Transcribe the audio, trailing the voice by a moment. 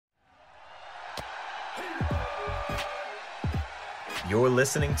You're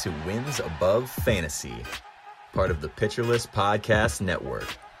listening to Wins Above Fantasy, part of the Pitcher List Podcast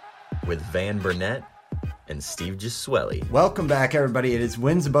Network, with Van Burnett and Steve Giswelli. Welcome back, everybody. It is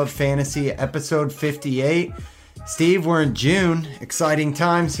Wins Above Fantasy, episode 58. Steve, we're in June. Exciting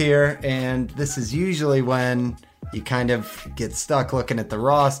times here, and this is usually when you kind of get stuck looking at the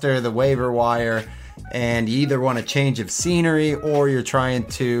roster, the waiver wire, and you either want a change of scenery or you're trying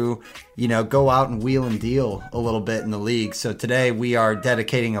to, go out and wheel and deal a little bit in the league. So today we are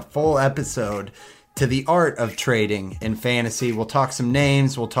dedicating a full episode to the art of trading in fantasy. We'll talk some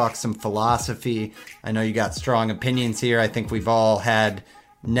names. We'll talk some philosophy. I know you got strong opinions here. I think we've all had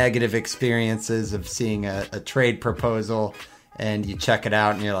negative experiences of seeing a trade proposal and you check it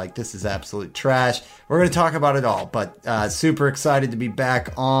out and you're like, this is absolute trash. We're going to talk about it all, but super excited to be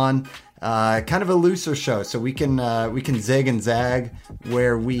back on. Kind of a looser show, so we can zig and zag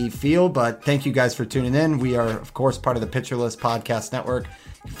where we feel. But thank you guys for tuning in. We are, of course, part of the Pitcher List Podcast Network.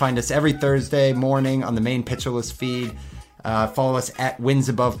 You can find us every Thursday morning on the main Pitcher List feed. Follow us at Wins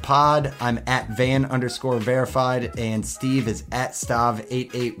Above Pod. I'm at Van_verified, and Steve is at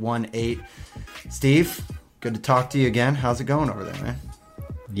Stav8818. Steve, good to talk to you again. How's it going over there, man?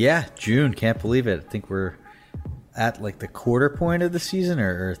 Yeah, June. Can't believe it. I think we're at like the quarter point of the season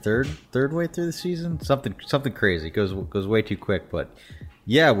or third way through the season. Something crazy. It goes way too quick. But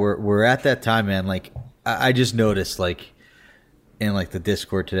yeah, we're at that time, man. Like I just noticed, like in like the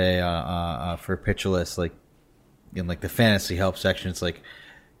Discord today for Pitcher List, like in like the fantasy help section, it's like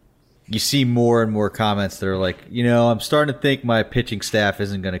you see more and more comments that are like, I'm starting to think my pitching staff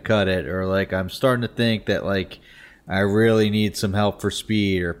isn't going to cut it, or like I'm starting to think that like I really need some help for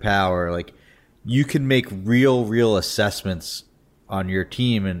speed or power. Like you can make real assessments on your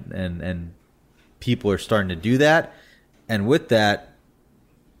team, and people are starting to do that, and with that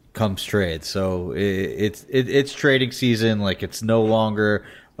comes trade. So it's trading season. Like it's no longer,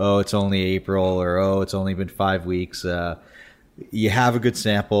 it's only April, or it's only been 5 weeks. You have a good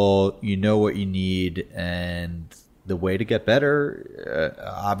sample, you know what you need, and the way to get better,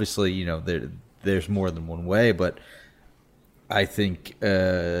 obviously, there's more than one way, but I think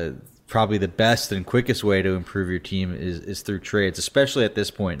probably the best and quickest way to improve your team is through trades, especially at this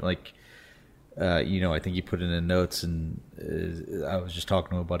point. Like, I think you put in the notes, and I was just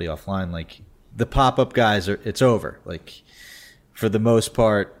talking to a buddy offline, like the pop-up guys it's over. Like for the most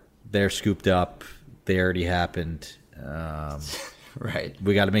part, they're scooped up. They already happened. Right.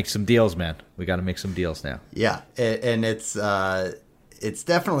 We got to make some deals, man. We got to make some deals now. Yeah. And it's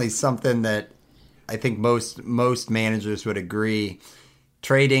definitely something that I think most managers would agree.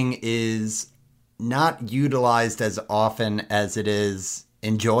 Trading is not utilized as often as it is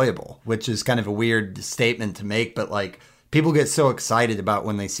enjoyable, which is kind of a weird statement to make, but like people get so excited about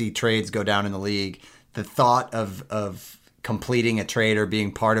when they see trades go down in the league. The thought of completing a trade or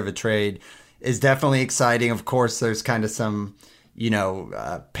being part of a trade is definitely exciting. Of course, there's kind of some,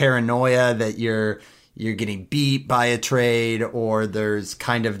 paranoia that you're getting beat by a trade, or there's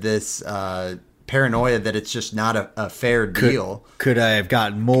kind of this paranoia that it's just not a fair deal. Could I have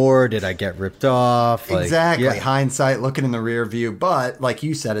gotten more? Did I get ripped off? Exactly. Yeah. Hindsight, looking in the rear view. But like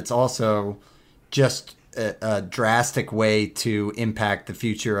you said, it's also just a drastic way to impact the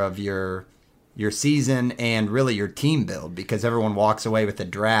future of your season and really your team build, because everyone walks away with a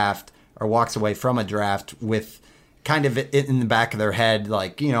draft or walks away from a draft with kind of in the back of their head,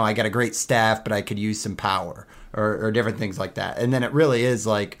 like, I got a great staff, but I could use some power or different things like that. And then it really is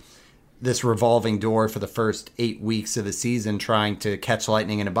like this revolving door for the first 8 weeks of the season, trying to catch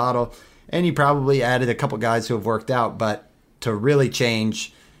lightning in a bottle. And you probably added a couple guys who have worked out, but to really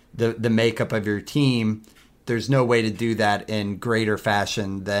change the makeup of your team, there's no way to do that in greater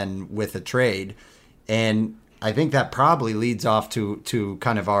fashion than with a trade. And I think that probably leads off to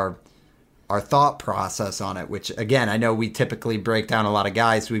kind of our thought process on it, which again, I know we typically break down a lot of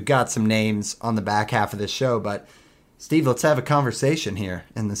guys. We've got some names on the back half of this show, but Steve, let's have a conversation here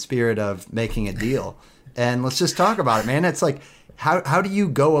in the spirit of making a deal. And let's just talk about it, man. It's like, how do you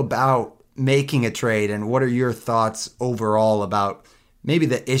go about making a trade, and what are your thoughts overall about maybe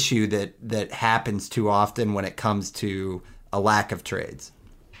the issue that happens too often when it comes to a lack of trades?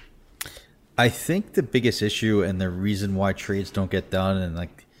 I think the biggest issue and the reason why trades don't get done, and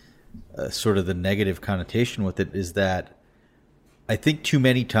like sort of the negative connotation with it, is that I think too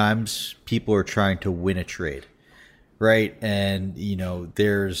many times people are trying to win a trade. Right. And,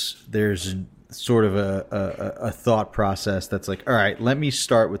 there's sort of a thought process that's like, all right, let me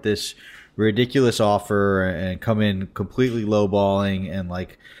start with this ridiculous offer and come in completely lowballing and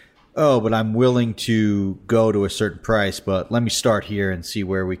like, but I'm willing to go to a certain price, but let me start here and see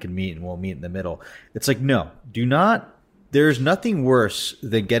where we can meet, and we'll meet in the middle. It's like, no, do not there's nothing worse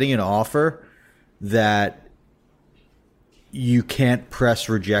than getting an offer that you can't press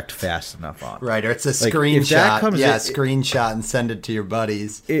reject fast enough on. Right, or it's a Like, screenshot. if that comes in, screenshot and send it to your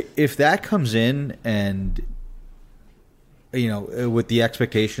buddies. If that comes in and, you know, with the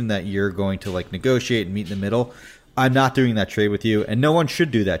expectation that you're going to like negotiate and meet in the middle, I'm not doing that trade with you, and no one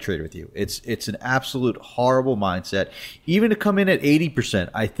should do that trade with you. It's an absolute horrible mindset. Even to come in at 80%,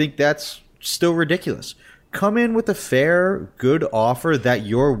 I think that's still ridiculous. Come in with a fair, good offer that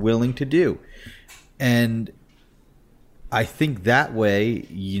you're willing to do. And I think that way,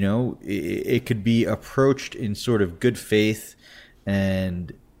 you know, it could be approached in sort of good faith,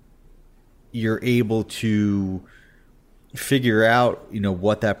 and you're able to figure out, you know,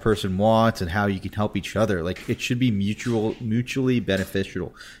 what that person wants and how you can help each other. Like, it should be mutually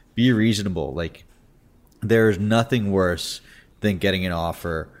beneficial. Be reasonable. Like, there's nothing worse than getting an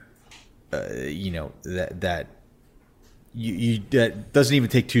offer, you know, that doesn't even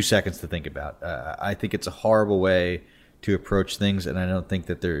take 2 seconds to think about. I think it's a horrible way to approach things, and I don't think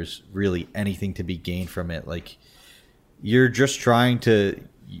that there's really anything to be gained from it. Like, you're just trying to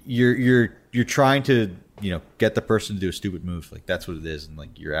you're trying to, you know, get the person to do a stupid move. Like, that's what it is, and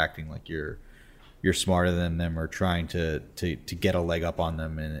like, you're acting like you're smarter than them, or trying to get a leg up on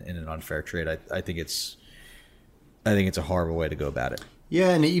them in an unfair trade. I think it's a horrible way to go about it.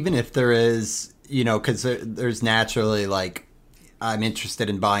 Yeah, and even if there is, you know, because there's naturally like, I'm interested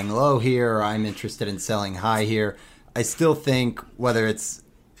in buying low here, or I'm interested in selling high here. I still think whether it's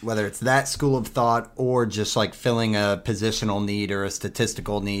that school of thought or just like filling a positional need or a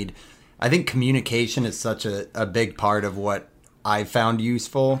statistical need, I think communication is such a big part of what I've found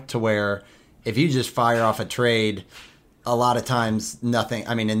useful, to where if you just fire off a trade, a lot of times nothing.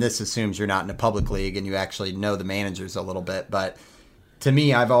 I mean, and this assumes you're not in a public league and you actually know the managers a little bit, but to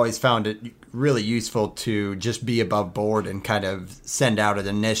me, I've always found it really useful to just be above board and kind of send out an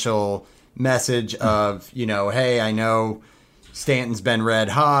initial message of, you know, hey, I know Stanton's been red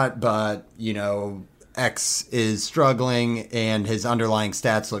hot, but, you know, X is struggling and his underlying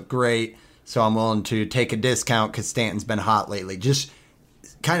stats look great, so I'm willing to take a discount because Stanton's been hot lately. Just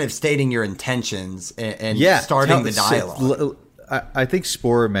kind of stating your intentions and starting the dialogue. I think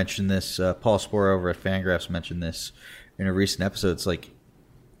Sporer mentioned this, Paul Sporer over at Fangraphs mentioned this in a recent episode. It's like,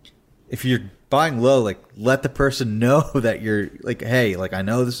 if you're buying low, like, let the person know that you're like, hey, like, I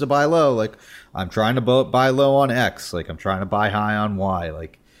know this is a buy low. Like, I'm trying to buy low on X. Like, I'm trying to buy high on Y.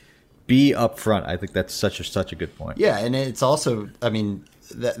 Like, be upfront. I think that's such a good point. Yeah, and it's also, I mean,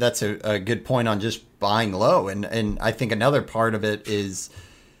 that's a good point on just buying low. And I think another part of it is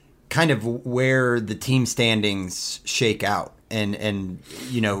kind of where the team standings shake out. And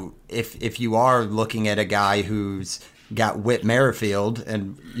you know, if you are looking at a guy who's got Whit Merrifield,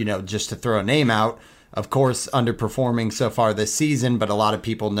 and, you know, just to throw a name out, of course, underperforming so far this season, but a lot of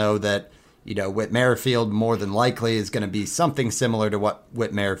people know that, you know, Whit Merrifield more than likely is going to be something similar to what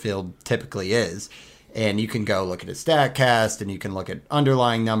Whit Merrifield typically is. And you can go look at his StatCast and you can look at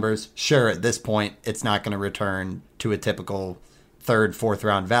underlying numbers. Sure, at this point, it's not going to return to a typical third, fourth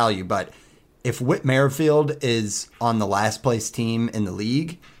round value. But if Whit Merrifield is on the last place team in the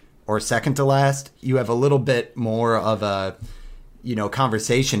league, or second to last, you have a little bit more of a, you know,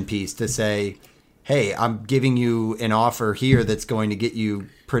 conversation piece to say, hey, I'm giving you an offer here that's going to get you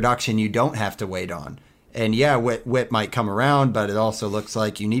production you don't have to wait on. And yeah, Whit might come around, but it also looks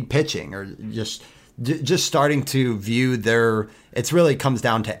like you need pitching, or just starting to view it really comes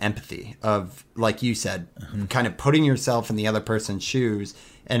down to empathy of, like you said, kind of putting yourself in the other person's shoes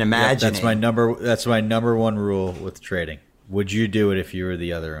and imagining. That's my number one rule with trading. Would you do it if you were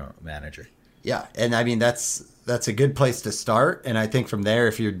the other manager? Yeah, and I mean, that's a good place to start. And I think from there,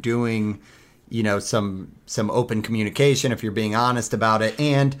 if you're doing, you know, some open communication, if you're being honest about it,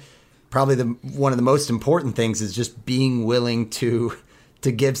 and probably one of the most important things is just being willing to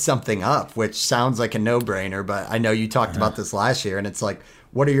give something up, which sounds like a no-brainer, but I know you talked about this last year, and it's like,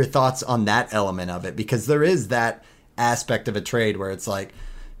 what are your thoughts on that element of it? Because there is that aspect of a trade where it's like,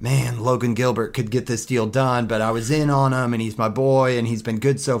 man, Logan Gilbert could get this deal done, but I was in on him, and he's my boy, and he's been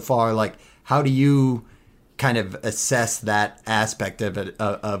good so far. Like, how do you kind of assess that aspect of it,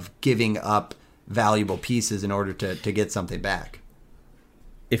 of giving up valuable pieces in order to get something back?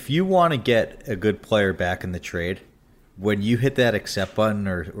 If you want to get a good player back in the trade, when you hit that accept button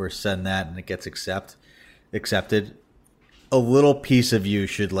or send that and it gets accepted, a little piece of you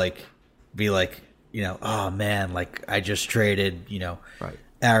should like be like, you know, oh man, like I just traded, you know, right,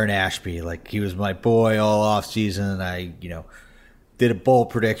 Aaron Ashby, like he was my boy all off season. I, you know, did a bold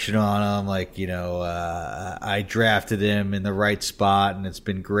prediction on him. Like, you know, I drafted him in the right spot and it's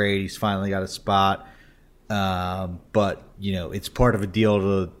been great. He's finally got a spot. But it's part of a deal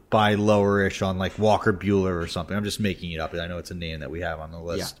to buy lowerish on like Walker Bueller or something. I'm just making it up. I know it's a name that we have on the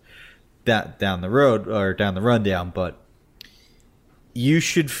list that down the road or down the rundown, but you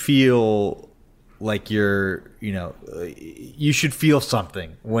should feel like you should feel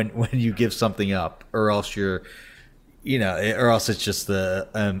something when you give something up, or else or else it's just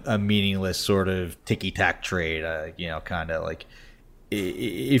a meaningless sort of ticky-tack trade, kind of like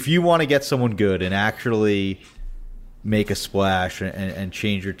if you want to get someone good and actually make a splash and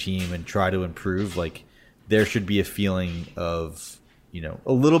change your team and try to improve, like there should be a feeling of,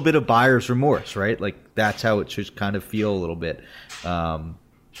 a little bit of buyer's remorse, right? Like that's how it should kind of feel a little bit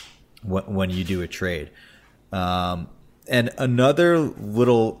when you do a trade. And another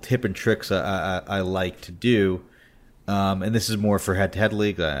little tip and tricks I like to do, and this is more for head-to-head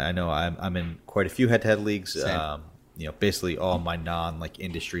league. I know I'm in quite a few head-to-head leagues. Basically all my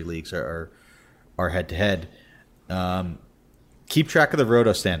industry leagues are head-to-head. Keep track of the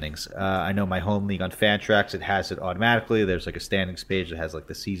roto standings. I know my home league on Fantrax, it has it automatically. There's like a standings page that has like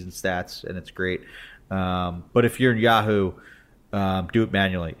the season stats, and it's great. But if you're in Yahoo, do it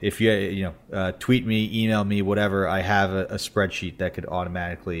manually. If you tweet me, email me, whatever, I have a spreadsheet that could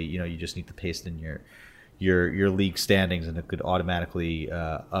automatically, you just need to paste in your league standings, and it could automatically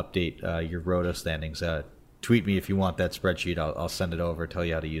update your roto standings. Tweet me if you want that spreadsheet. I'll send it over, tell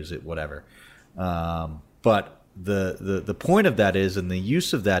you how to use it, whatever. But the point of that is, and the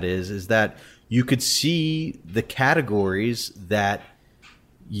use of that is that you could see the categories that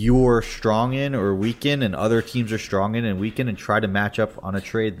you're strong in or weak in, and other teams are strong in and weak in, and try to match up on a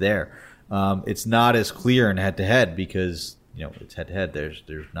trade there. It's not as clear in head-to-head because it's head-to-head. There's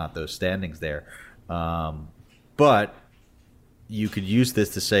not those standings there, but you could use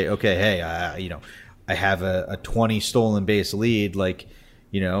this to say, okay, hey, I have a 20 stolen base lead. Like,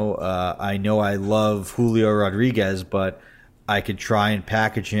 I know I love Julio Rodriguez, but I could try and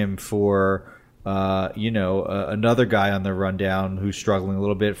package him for, another guy on the rundown who's struggling a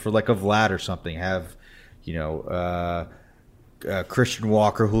little bit for like a Vlad or something. Have, Christian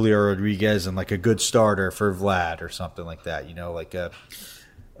Walker, Julio Rodriguez, and like a good starter for Vlad or something like that. Like I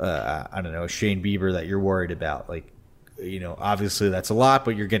don't know, Shane Bieber that you're worried about. Like, obviously that's a lot,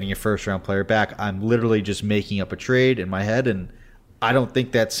 but you're getting a first-round player back. I'm literally just making up a trade in my head, and I don't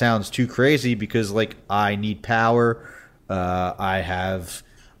think that sounds too crazy because, like, I need power.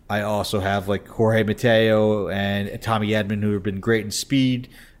 I also have, like, Jorge Mateo and Tommy Edman, who have been great in speed,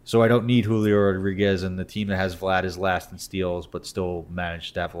 so I don't need Julio Rodriguez, and the team that has Vlad is last in steals but still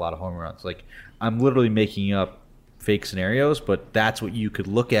managed to have a lot of home runs. Like, I'm literally making up fake scenarios, but that's what you could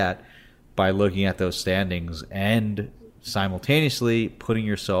look at by looking at those standings and simultaneously putting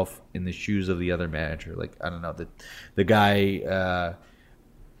yourself in the shoes of the other manager. Like, I don't know, the guy,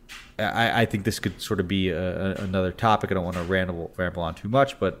 I think this could sort of be another topic. I don't want to ramble on too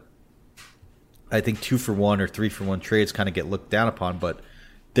much, but I think 2-for-1 or 3-for-1 trades kind of get looked down upon, but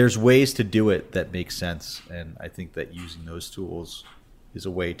there's ways to do it that make sense, and I think that using those tools is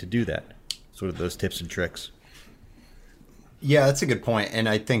a way to do that, sort of those tips and tricks. Yeah, that's a good point, and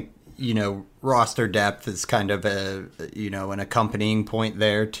I think roster depth is kind of an accompanying point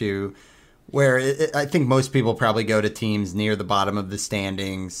there to where I think most people probably go to teams near the bottom of the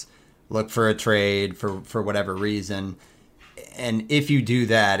standings, look for a trade for whatever reason. And if you do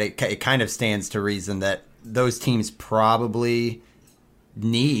that, it kind of stands to reason that those teams probably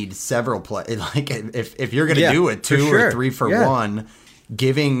need several play. Like if you're going to do a 2 or 3-for-1,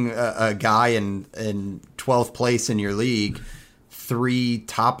 giving a guy in 12th place in your league 3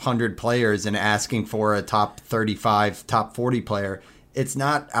 top 100 players and asking for a top 35, top 40 player, it's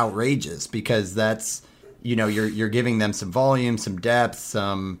not outrageous because that's, you're giving them some volume, some depth,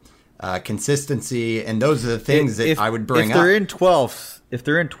 some consistency, and those are the things that I would bring up. If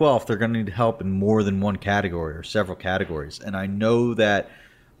they're in 12th, they're going to need help in more than one category or several categories. And I know that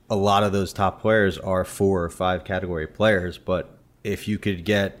a lot of those top players are 4 or 5 category players, but if you could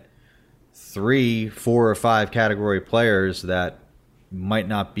get 3, 4, or 5 category players that might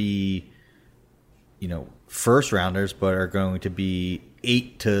not be, first rounders, but are going to be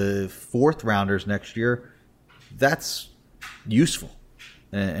 8 to 4th rounders next year, that's useful.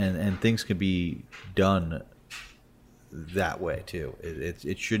 And things can be done that way too.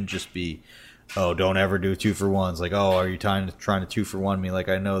 It shouldn't just be, oh, don't ever do 2-for-1s. Like, oh, are you trying to 2-for-1 me? Like,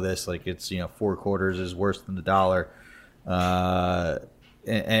 I know this. Like, it's 4 quarters is worse than the dollar. And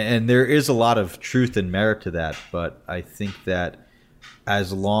there is a lot of truth and merit to that, but I think that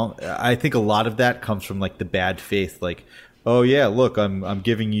I think a lot of that comes from like the bad faith, like, oh yeah, look, I'm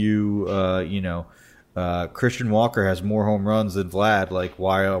giving you Christian Walker has more home runs than Vlad. Like,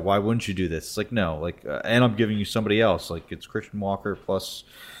 why wouldn't you do this? It's like, no, like, and I'm giving you somebody else. Like, it's Christian Walker plus,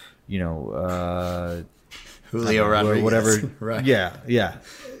 Julio Rodriguez, whatever. right? Yeah.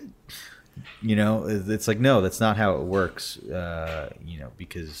 It's like, no, that's not how it works.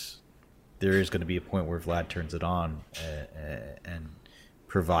 Because there is going to be a point where Vlad turns it on and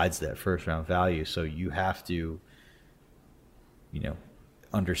provides that first round value. So you have to,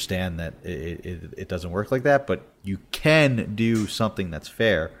 understand that it doesn't work like that, but you can do something that's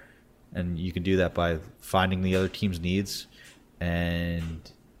fair, and you can do that by finding the other team's needs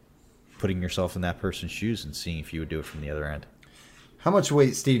and putting yourself in that person's shoes and seeing if you would do it from the other end. How much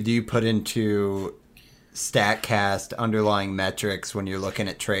weight, Steve, do you put into StatCast underlying metrics when you're looking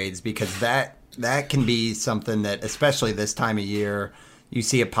at trades? Because that can be something that, especially this time of year, you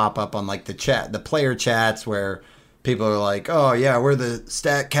see it pop up on like the player chats where people are like, "Oh yeah, we're the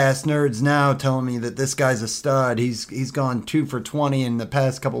StatCast nerds now, telling me that this guy's a stud. He's gone 2 for 20 in the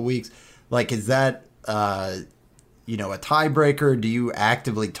past couple weeks." Like, is that a tiebreaker? Do you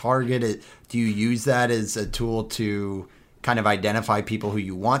actively target it? Do you use that as a tool to kind of identify people who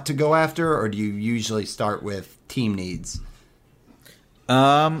you want to go after, or do you usually start with team needs?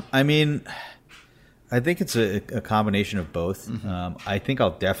 I mean, I think it's a combination of both. Mm-hmm. I think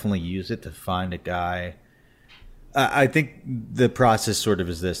I'll definitely use it to find a guy. I think the process sort of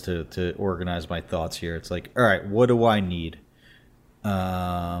is this to organize my thoughts here. It's like, all right, what do I need?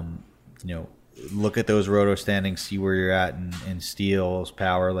 Look at those roto standings, see where you're at in steals,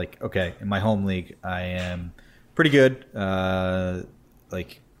 power. Like, okay, in my home league, I am pretty good.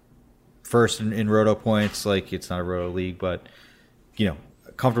 Like first in roto points. Like, it's not a roto league, but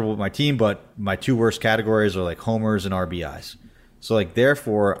comfortable with my team. But my 2 worst categories are like homers and RBIs. So like,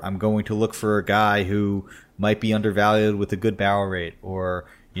 therefore, I'm going to look for a guy who might be undervalued with a good barrel rate, or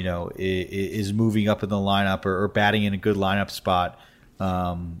is moving up in the lineup, or batting in a good lineup spot,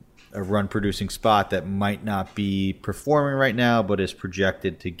 a run producing spot that might not be performing right now, but is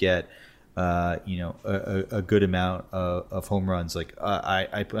projected to get a good amount of home runs. Like,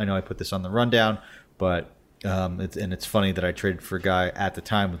 I know I put this on the rundown, but it's funny that I traded for a guy at the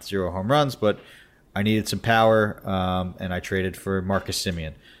time with 0 home runs, but I needed some power, and I traded for Marcus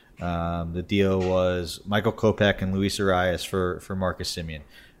Semien. The deal was Michael Kopech and Luis Arias for Marcus Semien.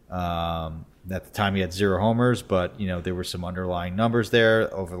 At the time, he had 0 homers, but there were some underlying numbers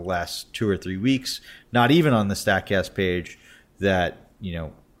there over the last 2 or 3 weeks, not even on the StatCast page, that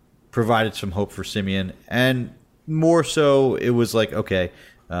provided some hope for Semien. And more so, it was like, okay,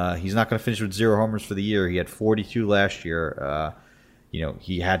 he's not going to finish with 0 homers for the year. He had 42 last year.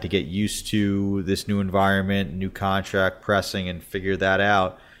 He had to get used to this new environment, new contract, pressing, and figure that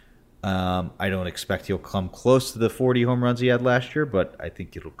out. I don't expect he'll come close to the 40 home runs he had last year, but I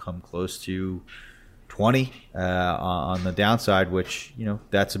think it'll come close to 20 on the downside, which,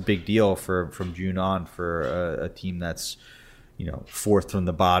 that's a big deal from June on for a team that's, 4th from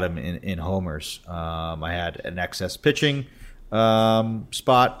the bottom in homers. I had an excess pitching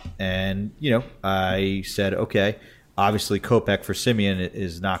spot, and, I said, okay, obviously Kopech for Semien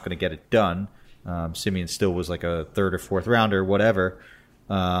is not going to get it done. Semien still was like a 3rd or 4th rounder, whatever.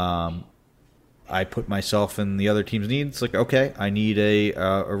 I put myself in the other team's needs. Like, okay, I need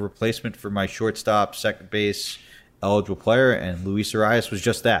a replacement for my shortstop, second base eligible player, and Luis Arias was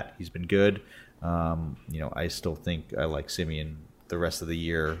just that. He's been good. I still think I like Semien the rest of the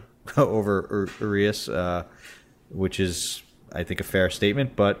year over Arias, which is, I think, a fair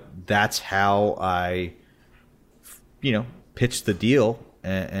statement. But that's how I, pitched the deal,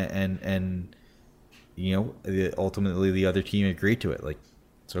 and ultimately the other team agreed to it. Like,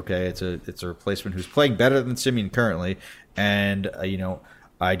 it's okay. It's a replacement who's playing better than Semien currently, and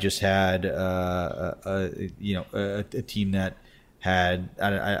I just had a team that had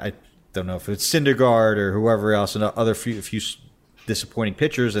I don't know if it's Syndergaard or whoever else, and other few disappointing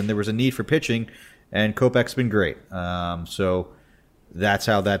pitchers, and there was a need for pitching, and Kopech's been great. So that's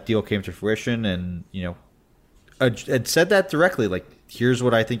how that deal came to fruition, and I'd said that directly, like, here's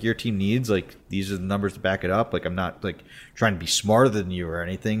what I think your team needs. Like, these are the numbers to back it up. Like, I'm not like trying to be smarter than you or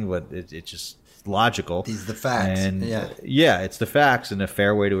anything, but it's just logical. These are the facts. And it's the facts and a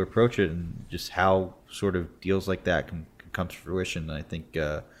fair way to approach it, and just how sort of deals like that can come to fruition. And I think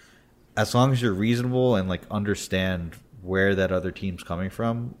as long as you're reasonable and like understand where that other team's coming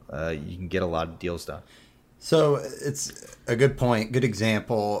from, you can get a lot of deals done. So it's a good point, good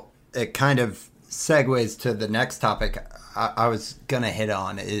example. It kind of segues to the next topic I was going to hit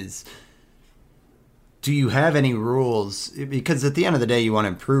on is, do you have any rules? Because at the end of the day, you want to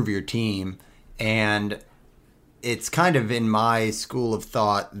improve your team. And it's kind of in my school of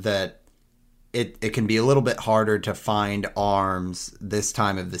thought that it can be a little bit harder to find arms this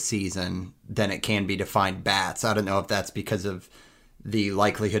time of the season than it can be to find bats. I don't know if that's because of the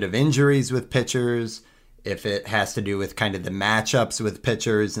likelihood of injuries with pitchers, if it has to do with kind of the matchups with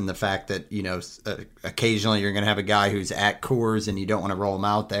pitchers and the fact that, occasionally you're going to have a guy who's at Coors and you don't want to roll him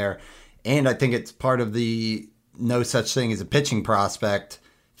out there. And I think it's part of the no such thing as a pitching prospect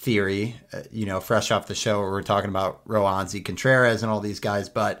theory, fresh off the show where we're talking about Roansy Contreras and all these guys.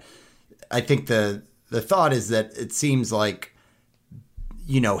 But I think the thought is that it seems like,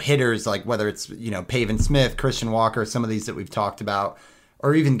 hitters, like whether it's, Pavin Smith, Christian Walker, some of these that we've talked about,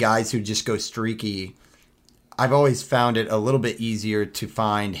 or even guys who just go streaky, I've always found it a little bit easier to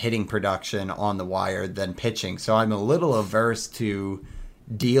find hitting production on the wire than pitching. So I'm a little averse to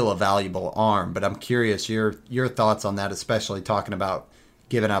deal a valuable arm, but I'm curious your thoughts on that, especially talking about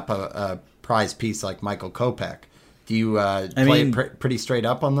giving up a prize piece like Michael Kopech. Do you play it pretty straight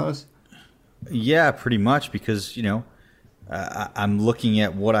up on those? Yeah, pretty much, because, I'm looking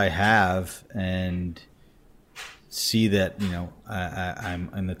at what I have and see that, I'm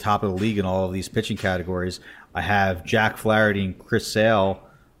in the top of the league in all of these pitching categories. I have Jack Flaherty and Chris Sale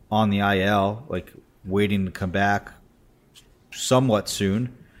on the IL, like waiting to come back somewhat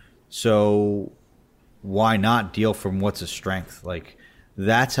soon. So why not deal from what's a strength? Like,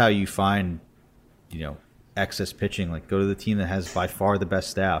 that's how you find, excess pitching. Like, go to the team that has by far the best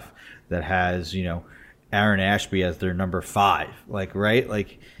staff, that has, Aaron Ashby as their number 5. Like, right?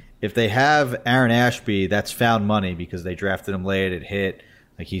 Like, if they have Aaron Ashby, that's found money because they drafted him late, it hit.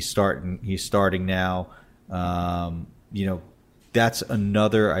 Like, he's starting now. That's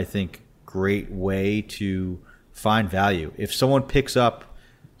another, I think, great way to find value. If someone picks up,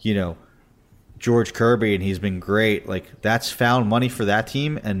 George Kirby and he's been great, like, that's found money for that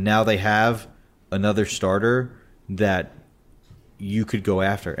team, and now they have another starter that you could go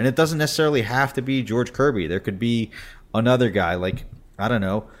after. And it doesn't necessarily have to be George Kirby. There could be another guy, like, I don't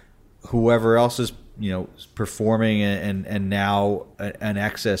know, whoever else is, performing and now an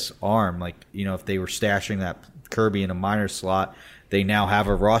excess arm. Like, if they were stashing that Kirby in a minor slot, they now have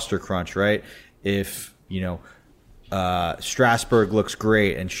a roster crunch, right? If, Strasburg looks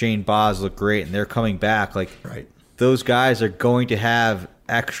great and Shane Baz look great and they're coming back, like, right, those guys are going to have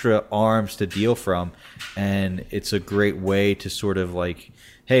extra arms to deal from, and it's a great way to sort of like,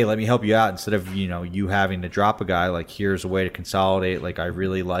 hey, let me help you out instead of you having to drop a guy. Like, here's a way to consolidate. Like, I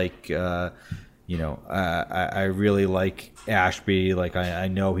really like I really like Ashby. Like, I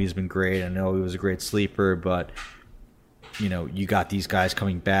know he's been great. I know he was a great sleeper, but you got these guys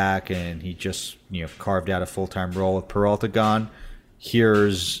coming back, and he just carved out a full-time role with Peralta gone.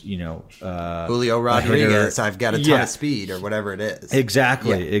 Here's Julio Rodriguez. I've got a ton of speed, or whatever it is.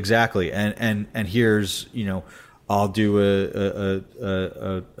 Exactly. And here's I'll do a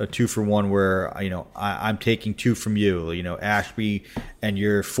 2-for-1 where I'm taking 2 from you. Ashby and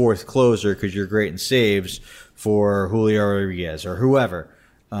your 4th closer because you're great in saves for Julio Rodriguez or whoever.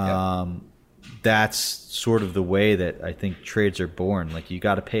 That's sort of the way that I think trades are born. Like, you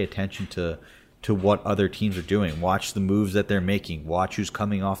got to pay attention to what other teams are doing. Watch the moves that they're making. Watch who's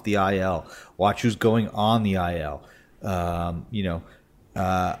coming off the IL. Watch who's going on the IL.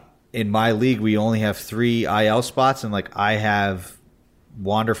 In my league, we only have 3 IL spots, and like, I have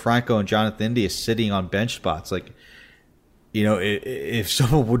Wander Franco and Jonathan India sitting on bench spots. Like, if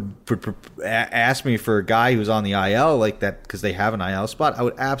someone would ask me for a guy who's on the IL like that because they have an IL spot, I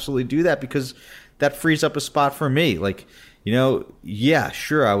would absolutely do that because that frees up a spot for me. Like, yeah,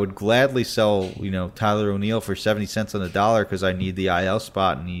 sure, I would gladly sell, Tyler O'Neill for 70 cents on the dollar because I need the IL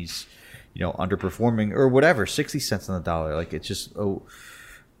spot and he's, underperforming or whatever, 60 cents on the dollar. Like, it's just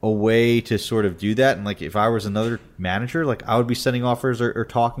a way to sort of do that. And like, if I was another manager, like, I would be sending offers or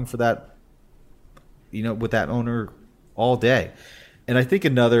talking for that, with that owner all day. And I think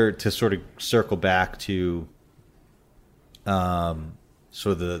another, to sort of circle back to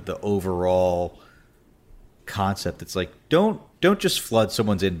sort of the overall concept, it's like, don't just flood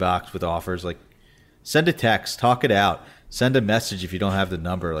someone's inbox with offers. Like, send a text, talk it out, send a message if you don't have the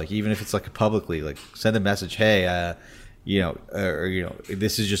number. Like, even if it's like publicly, like, send a message, hey,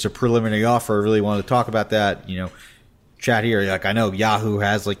 this is just a preliminary offer. I really wanted to talk about that. Chat here. Like, I know Yahoo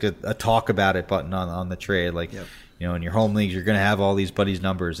has like a talk about it button on the trade. Like, yep. In your home leagues, you're going to have all these buddies'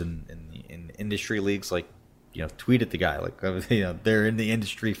 numbers, and in industry leagues, like, tweet at the guy. Like, they're in the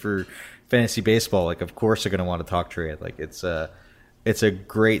industry for fantasy baseball. Like, of course they're going to want to talk trade. Like, it's a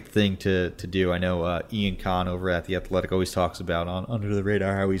great thing to do. I know Ian Kahn over at The Athletic always talks about on Under the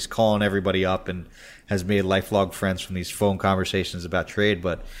Radar how he's calling everybody up and has made lifelong friends from these phone conversations about trade.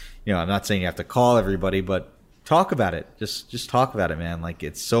 But, I'm not saying you have to call everybody, but talk about it. Just talk about it, man. Like,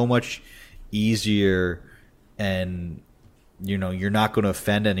 it's so much easier, and you're not going to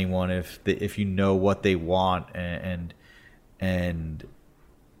offend anyone if you know what they want and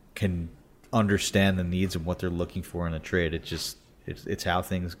can understand the needs and what they're looking for in a trade. It's how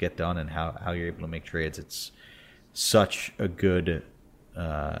things get done and how you're able to make trades. It's such a good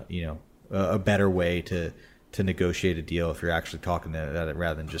a better way to negotiate a deal if you're actually talking at it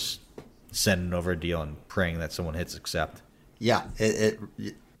rather than just sending over a deal and praying that someone hits accept. Yeah, it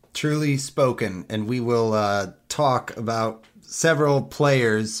truly spoken. And we will talk about several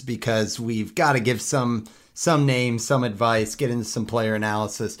players because we've got to give some names, some advice, get into some player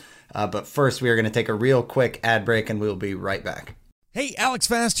analysis. But first, we are going to take a real quick ad break, and we'll be right back. Hey, Alex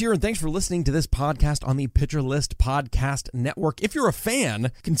Fast here, and thanks for listening to this podcast on the Pitcher List Podcast Network. If you're a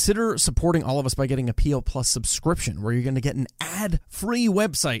fan, consider supporting all of us by getting a PL Plus subscription, where you're going to get an ad-free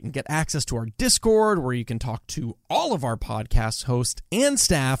website and get access to our Discord, where you can talk to all of our podcast hosts and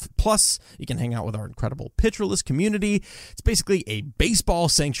staff. Plus, you can hang out with our incredible Pitcher List community. It's basically a baseball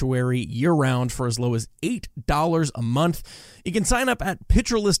sanctuary year-round for as low as $8 a month. You can sign up at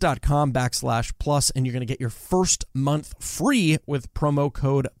pitcherlist.com/plus, and you're going to get your first month free with promo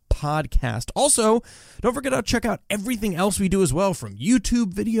code podcast. Also, don't forget to check out everything else we do as well, from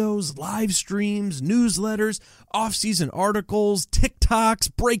YouTube videos, live streams, newsletters, off-season articles,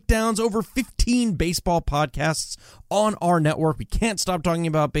 TikToks, breakdowns, over 15 baseball podcasts on our network. We can't stop talking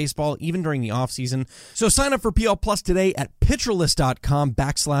about baseball even during the off-season. So sign up for PL Plus today at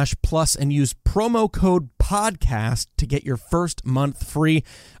pitcherlist.com/plus and use promo code podcast to get your first month free.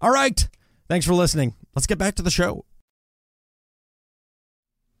 All right. Thanks for listening. Let's get back to the show.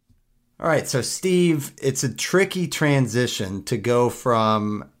 All right, so Steve, it's a tricky transition to go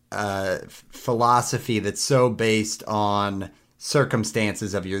from philosophy that's so based on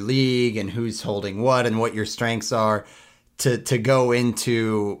circumstances of your league and who's holding what and what your strengths are to go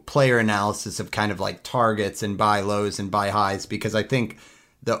into player analysis of kind of like targets and buy lows and buy highs, because I think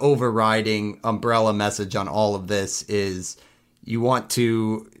the overriding umbrella message on all of this is you want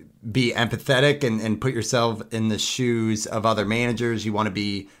to be empathetic and put yourself in the shoes of other managers. You want to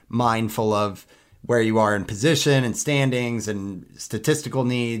be mindful of where you are in position and standings and statistical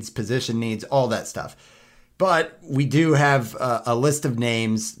needs, position needs, all that stuff. But we do have a list of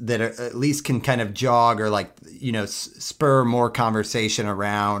names that at least can kind of jog or spur more conversation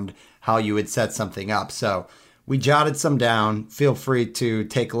around how you would set something up. So we jotted some down. Feel free to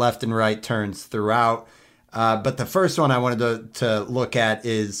take left and right turns throughout. But the first one I wanted to look at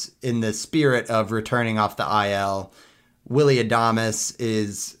is in the spirit of returning off the IL. Willy Adames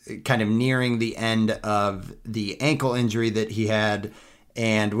is kind of nearing the end of the ankle injury that he had.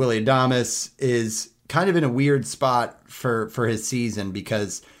 And Willy Adames is kind of in a weird spot for his season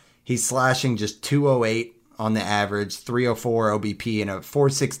because he's slashing just 208 on the average, 304 OBP, and a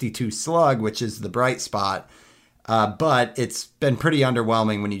 462 slug, which is the bright spot. But it's been pretty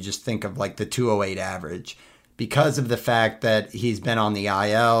underwhelming when you just think of like the 208 average. Because of the fact that he's been on the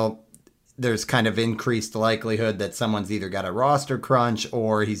IL, there's kind of increased likelihood that someone's either got a roster crunch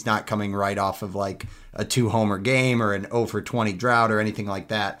or he's not coming right off of like a 2-homer game or an 0 for 20 drought or anything like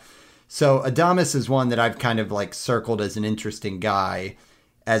that. So Adames is one that I've kind of like circled as an interesting guy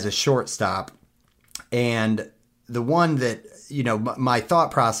as a shortstop. And the one that, my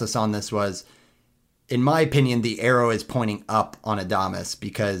thought process on this was, in my opinion, the arrow is pointing up on Adames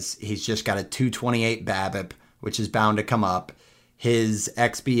because he's just got a 228 BABIP, which is bound to come up. His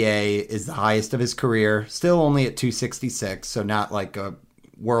XBA is the highest of his career, still only at 266, so not like a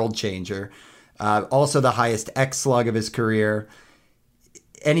world changer. Also the highest X slug of his career.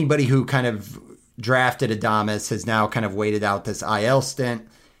 Anybody who kind of drafted Adames has now kind of waited out this IL stint.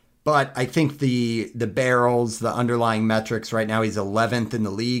 But I think the barrels, the underlying metrics right now, he's 11th in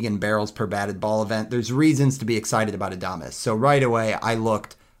the league in barrels per batted ball event. There's reasons to be excited about Adames. So right away, I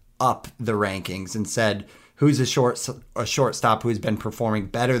looked up the rankings and said, who's a shortstop who's been performing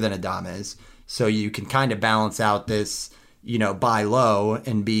better than Adames? So you can kind of balance out this, buy low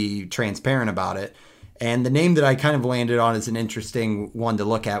and be transparent about it. And the name that I kind of landed on as an interesting one to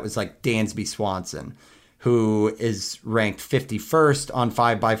look at was like Dansby Swanson, who is ranked 51st on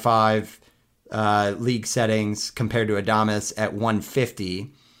 5x5 league settings compared to Adames at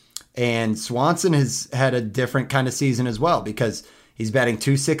 150. And Swanson has had a different kind of season as well because he's batting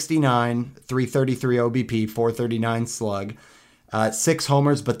 269, 333 OBP, 439 slug, 6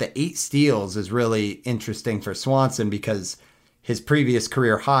 homers, but the 8 steals is really interesting for Swanson because his previous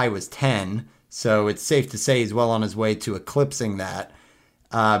career high was 10. So it's safe to say he's well on his way to eclipsing that.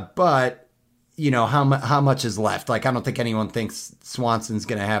 But how much is left? Like, I don't think anyone thinks Swanson's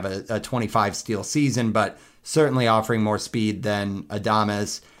going to have a 25 steal season, but certainly offering more speed than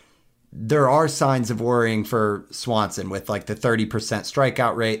Adames. there are signs of worrying for Swanson with like the 30%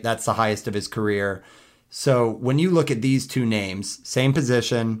 strikeout rate. That's the highest of his career. So when you look at these two names, same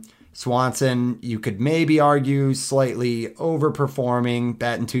position, Swanson, you could maybe argue slightly overperforming,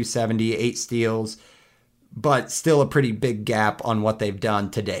 batting 270, 8 steals, but still a pretty big gap on what they've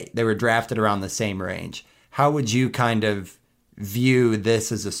done to date. They were drafted around the same range. How would you kind of view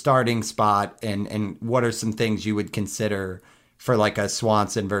this as a starting spot, and what are some things you would consider for like a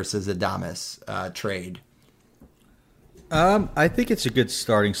Swanson versus Adames trade? I think it's a good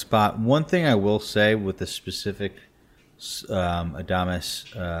starting spot. One thing I will say with the specific Adames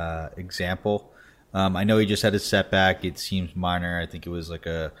example, I know he just had a setback. It seems minor. I think it was like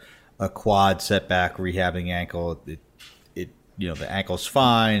a quad setback, rehabbing ankle. The ankle's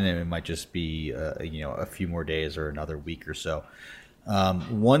fine, and it might just be a few more days or another week or so.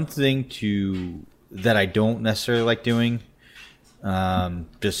 One thing that I don't necessarily like doing,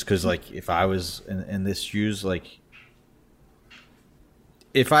 just because like if I was in this shoes, like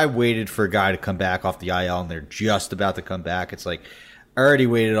if I waited for a guy to come back off the IL and they're just about to come back, it's like I already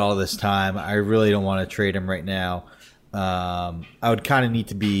waited all this time. I really don't want to trade him right now. I would kind of need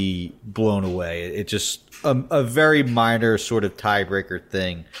to be blown away. It's just a very minor sort of tiebreaker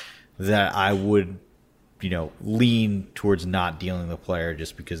thing that I would, lean towards not dealing with the player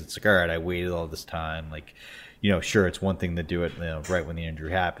just because it's like, all right, I waited all this time. Like, sure, it's one thing to do it right when the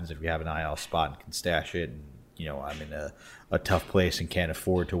injury happens if you have an IL spot and can stash it. And, I'm in a tough place and can't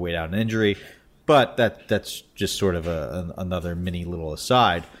afford to wait out an injury. But that's just sort of another mini little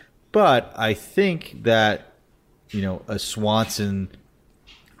aside. But I think that, a Swanson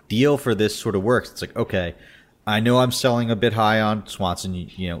deal for this sort of works. It's like, okay, I know I'm selling a bit high on Swanson.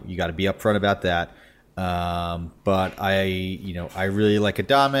 You got to be upfront about that. But I really like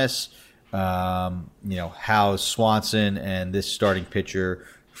Adames. How's Swanson and this starting pitcher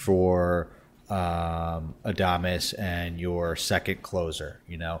for Adames and your second closer?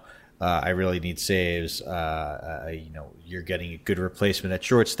 I really need saves. You're getting a good replacement at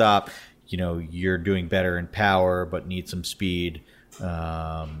shortstop. You're doing better in power, but need some speed.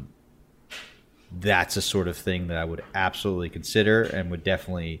 That's a sort of thing that I would absolutely consider and would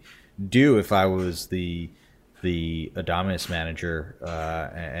definitely do if I was the Adames manager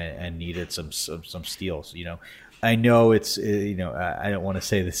and needed some steals. I know it's I don't want to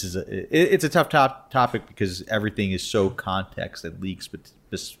say this is it's a tough topic because everything is so context and league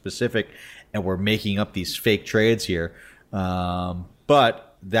specific, and we're making up these fake trades here. But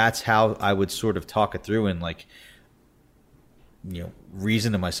that's how I would sort of talk it through and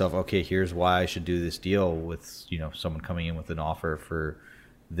reason to myself, okay, here's why I should do this deal with, someone coming in with an offer for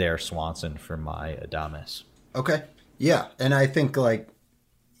their Swanson for my Adames. Okay. Yeah. And I think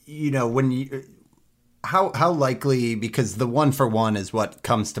when you, how likely, because the 1-for-1 is what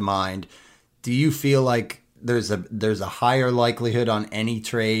comes to mind. Do you feel like there's a higher likelihood on any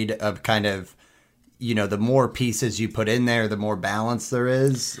trade of kind of, the more pieces you put in there, the more balance there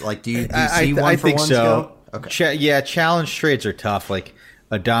is? Like, do you see 1-for-1s? I think so. Go? Okay. Challenge trades are tough. Like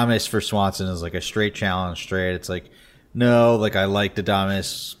Adames for Swanson is like a straight challenge trade. It's like, no, like I liked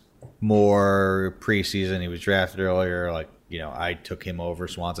Adames more preseason. He was drafted earlier. Like, I took him over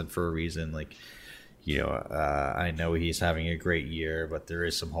Swanson for a reason. Like, I know he's having a great year, but there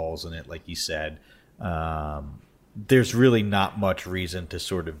is some holes in it, like you said. There's really not much reason to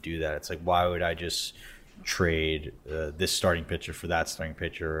sort of do that. It's like, why would I just trade this starting pitcher for that starting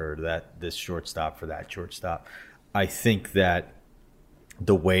pitcher, or this shortstop for that shortstop? I think that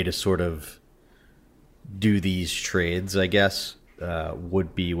the way to sort of do these trades, I guess,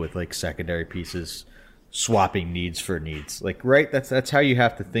 would be with like secondary pieces, swapping needs for needs. Like, right? That's how you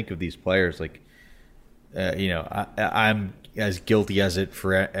have to think of these players. Like, I'm as guilty as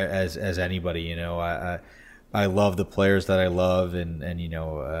anybody. I love the players that I love and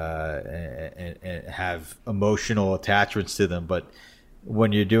have emotional attachments to them. But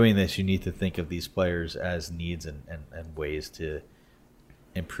when you're doing this, you need to think of these players as needs and ways to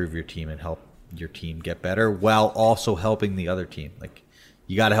improve your team and help your team get better while also helping the other team. Like,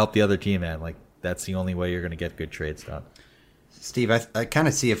 you got to help the other team, man. Like, that's the only way you're going to get good trades done. Steve, I kind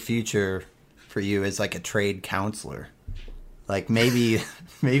of see a future for you as like a trade counselor. Like maybe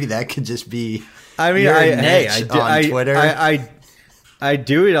that could just be. I mean, on Twitter. I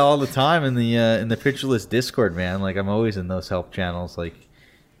do it all the time in the Pitcher List Discord, man. Like, I'm always in those help channels. Like,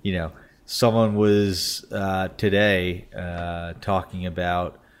 someone was today talking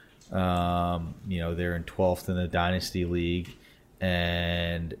about they're in 12th in the Dynasty League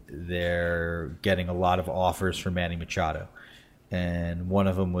and they're getting a lot of offers for Manny Machado, and one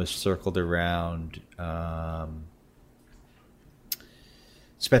of them was circled around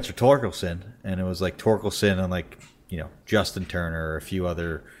Spencer Torkelson, and it was like Torkelson and like, you know, Justin Turner or a few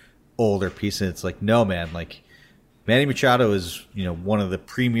other older pieces. It's like, no, man, like Manny Machado is, you know, one of the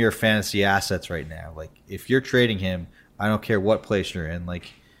premier fantasy assets right now. Like if you're trading him, I don't care what place you're in.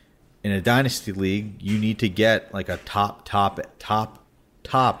 Like in a dynasty league, you need to get like a top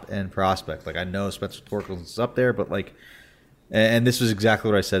end prospect. Like I know Spencer Torkelson's up there, but like, and this was exactly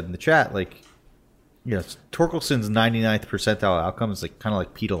what I said in the chat. Like, you know, Torkelson's 99th percentile outcome is like kind of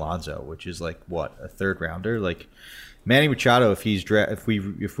like Pete Alonso, which is like what, a third rounder. Like Manny Machado, if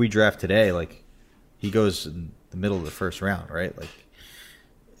we draft today, like he goes in the middle of the first round, right? Like,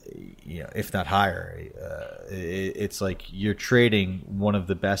 you know, if not higher. It's like you're trading one of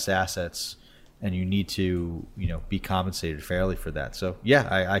the best assets, and you need to, you know, be compensated fairly for that. So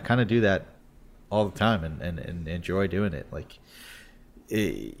yeah, I kind of do that all the time and enjoy doing it. Like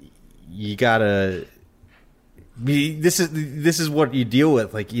you gotta. This is what you deal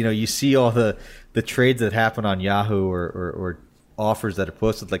with. Like, you know, you see all the trades that happen on Yahoo or offers that are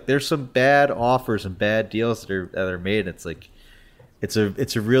posted. Like there's some bad offers and bad deals that are made. It's like it's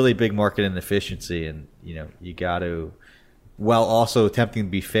a really big market inefficiency, and you know you got to, while also attempting to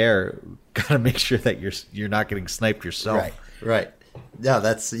be fair, got to make sure that you're not getting sniped yourself. Right. No,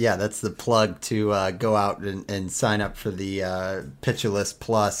 that's the plug to go out and sign up for the Pitcher List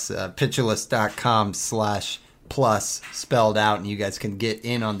Plus, pitcherlist.com/plus spelled out, and you guys can get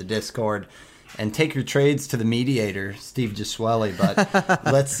in on the Discord and take your trades to the mediator, Steve Giswelli. But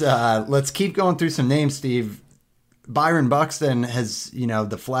let's keep going through some names, Steve. Byron Buxton has, you know,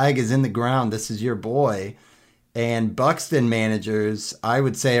 the flag is in the ground. This is your boy. And Buxton managers, I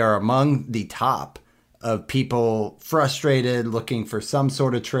would say, are among the top of people frustrated, looking for some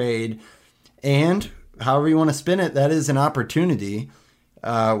sort of trade. And however you want to spin it, that is an opportunity,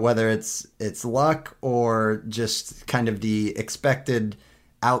 whether it's luck or just kind of the expected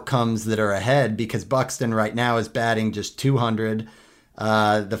outcomes that are ahead, because Buxton right now is batting just 200.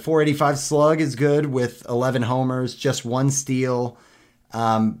 The 485 slug is good with 11 homers, just 1 steal.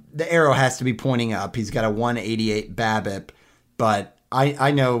 The arrow has to be pointing up. He's got a 188 BABIP, but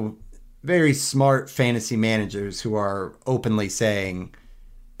I know very smart fantasy managers who are openly saying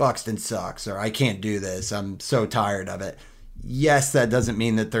Buxton sucks, or I can't do this, I'm so tired of it. Yes, that doesn't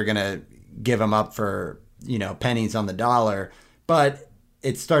mean that they're going to give him up for, you know, pennies on the dollar, but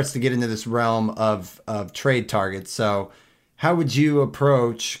it starts to get into this realm of trade targets. So how would you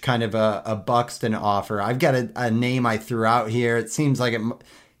approach kind of a Buxton offer? I've got a name I threw out here. It seems like it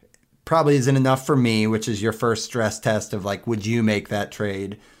probably isn't enough for me, which is your first stress test of like, would you make that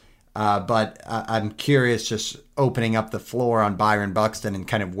trade? But I'm curious, just opening up the floor on Byron Buxton and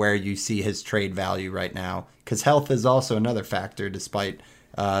kind of where you see his trade value right now, because health is also another factor, despite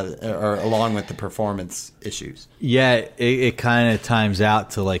or along with the performance issues. Yeah, it kind of times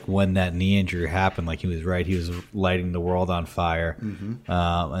out to like when that knee injury happened. Like he was lighting the world on fire,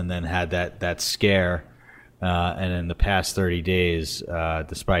 and then had that scare. And in the past 30 days,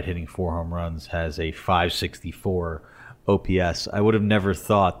 despite hitting 4 home runs, has a 564 OPS. I would have never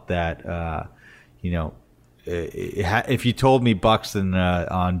thought that, you know, if you told me Buxton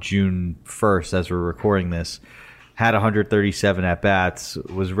on June 1st, as we're recording this, had 137 at-bats,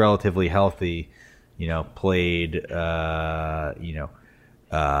 was relatively healthy, you know, played,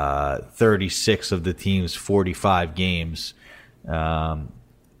 36 of the team's 45 games, I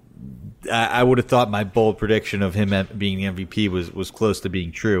would have thought my bold prediction of him being the MVP was close to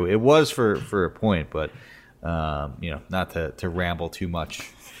being true. It was for a point, but not to ramble too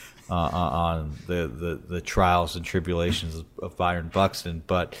much on the trials and tribulations of Byron Buxton.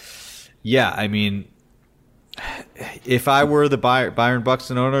 But yeah, I mean, if I were the Byron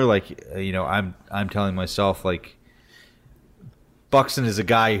Buxton owner, like, I'm telling myself, like, Buxton is a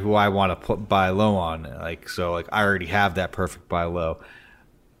guy who I want to buy low on. Like, so like I already have that perfect buy low.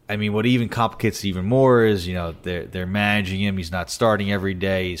 I mean, what even complicates it even more is, they're managing him. He's not starting every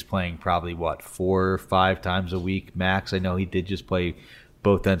day. He's playing probably 4 or 5 times a week max. I know he did just play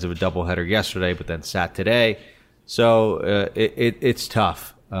both ends of a doubleheader yesterday, but then sat today. So it's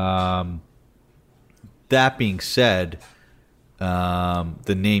tough. That being said,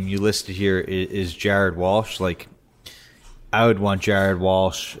 the name you listed here is Jared Walsh. Like, I would want Jared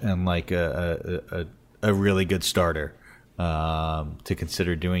Walsh and like a really good starter to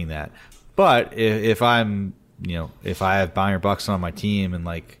consider doing that. But if I'm, if I have Byron Buxton on my team and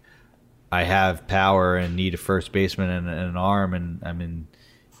like I have power and need a first baseman and an arm and I'm in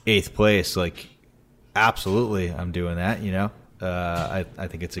 8th place, like absolutely I'm doing that. I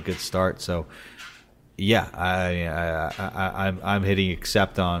think it's a good start. So yeah, I'm hitting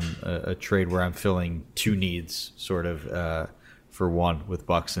accept on a trade where I'm filling 2 needs sort of for one with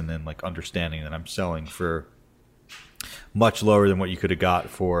Buxton, and like understanding that I'm selling for much lower than what you could have got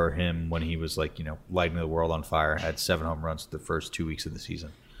for him when he was like, lighting the world on fire, had 7 home runs the first 2 weeks of the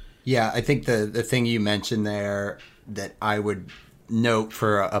season. Yeah, I think the thing you mentioned there that I would note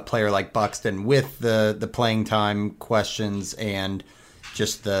for a player like Buxton with the playing time questions and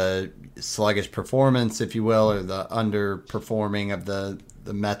just the sluggish performance, if you will, or the underperforming of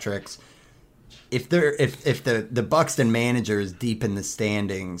the metrics. If the Buxton manager is deep in the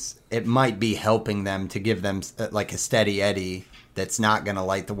standings, it might be helping them to give them like a steady Eddie that's not going to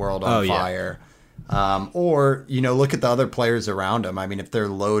light the world on fire. Or, look at the other players around them. I mean, if they're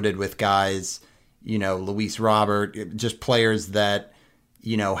loaded with guys, Luis Robert, just players that,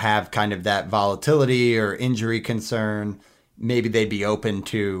 have kind of that volatility or injury concern, maybe they'd be open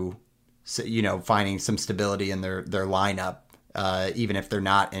to, finding some stability in their lineup. Even if they're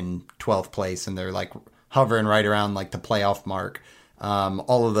not in 12th place and they're like hovering right around like the playoff mark.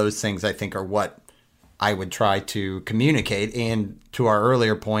 All of those things I think are what I would try to communicate. And to our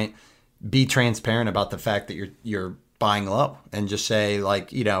earlier point, be transparent about the fact that you're buying low and just say like,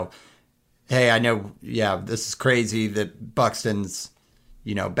 hey, I know, this is crazy that Buxton's,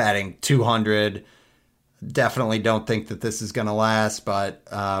 batting 200. Definitely don't think that this is going to last, but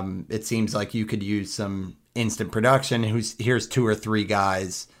it seems like you could use some instant production. Here's 2 or 3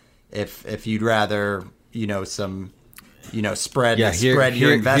 guys. If you'd rather, some, spread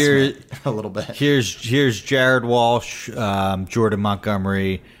your investment a little bit. Here's Jared Walsh, Jordan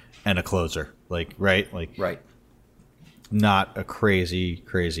Montgomery, and a closer. Right. Not a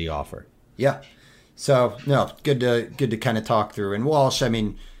crazy offer. Yeah. So no, good to kind of talk through. And Walsh, I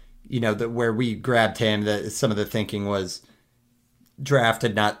mean, where we grabbed him, some of the thinking was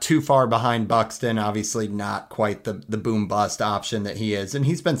drafted not too far behind Buxton, obviously not quite the boom bust option that he is, and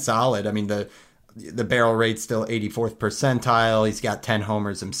he's been solid. I mean, the barrel rate's still 84th percentile. He's got 10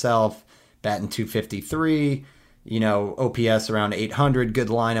 homers himself, batting 253, OPS around 800, good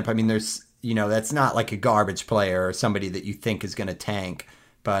lineup. I mean, there's, that's not like a garbage player or somebody that you think is going to tank,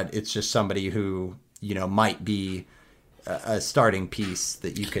 but it's just somebody who, might be a starting piece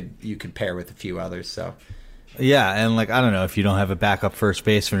that you could pair with a few others. So yeah, and I don't know, if you don't have a backup first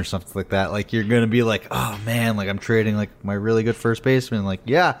baseman or something like that, you're going to be like, oh man, I'm trading my really good first baseman.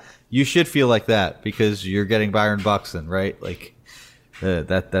 Yeah, you should feel like that because you're getting Byron Buxton, right?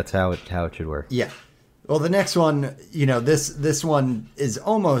 That's how it should work. Yeah. Well, the next one, this one is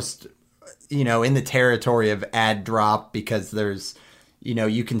almost, in the territory of ad drop because there's,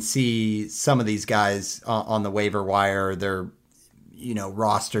 you can see some of these guys on the waiver wire, their,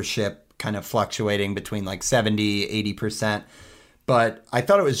 rostership kind of fluctuating between 70, 80%. But I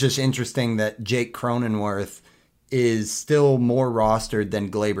thought it was just interesting that Jake Cronenworth is still more rostered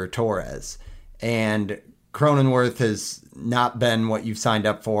than Gleyber Torres. And Cronenworth has not been what you've signed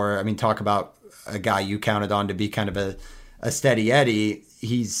up for. I mean, talk about a guy you counted on to be kind of a steady Eddie.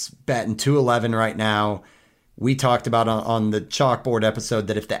 He's batting 211 right now. We talked about on the chalkboard episode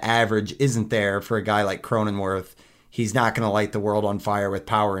that if the average isn't there for a guy like Cronenworth, he's not going to light the world on fire with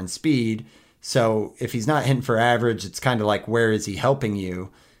power and speed. So if he's not hitting for average, it's kind of like, where is he helping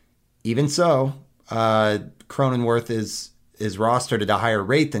you? Even so, Cronenworth is rostered at a higher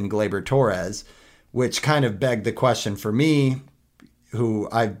rate than Gleyber Torres, which kind of begged the question for me, who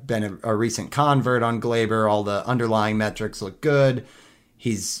I've been a recent convert on Gleyber. All the underlying metrics look good.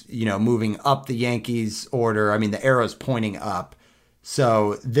 He's, moving up the Yankees order. I mean, the arrow's pointing up.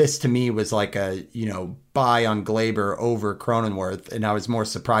 So this to me was like a, buy on Gleyber over Cronenworth. And I was more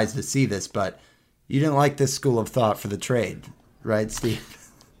surprised to see this, but you didn't like this school of thought for the trade, right, Steve?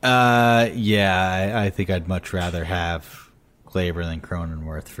 Yeah, I think I'd much rather have Gleyber than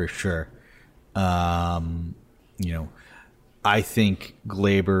Cronenworth for sure. I think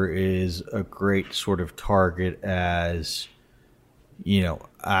Gleyber is a great sort of target as,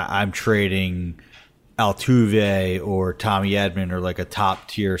 I'm trading Altuve or Tommy Edman or a top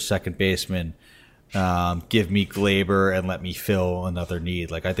tier second baseman. Give me Gleyber and let me fill another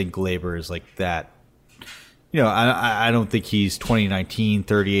need. I think Gleyber is that. I don't think he's 2019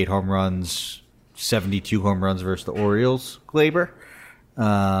 38 home runs, 72 home runs versus the Orioles Gleyber.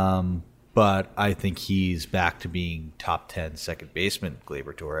 But I think he's back to being top 10 second baseman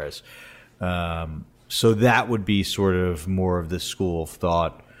Gleyber Torres. So that would be sort of more of the school of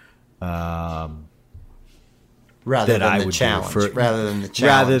thought. Rather than the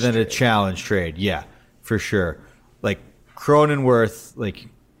challenge challenge trade, yeah, for sure. Cronenworth,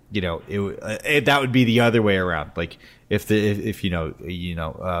 that would be the other way around. If Tatis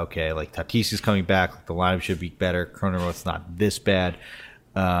is coming back, the lineup should be better. Cronenworth's not this bad.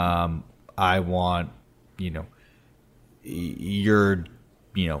 I want, your,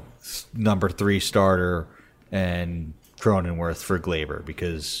 number 3 starter and Cronenworth for Glaber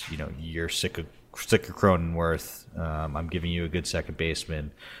because, you're sick of Cronenworth. I'm giving you a good second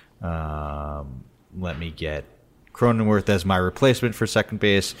baseman. Let me get Cronenworth as my replacement for second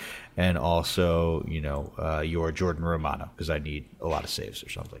base, and also, your Jordan Romano because I need a lot of saves or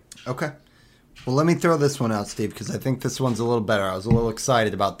something. Okay. Well, let me throw this one out, Steve, because I think this one's a little better. I was a little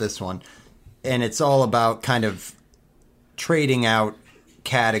excited about this one. And it's all about kind of trading out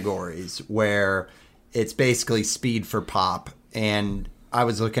categories where it's basically speed for pop. And I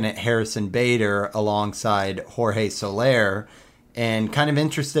was looking at Harrison Bader alongside Jorge Soler and kind of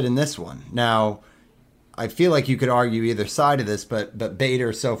interested in this one. Now, I feel like you could argue either side of this, but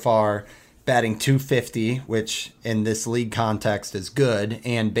Bader so far batting .250, which in this league context is good,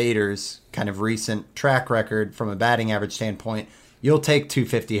 and Bader's kind of recent track record from a batting average standpoint, you'll take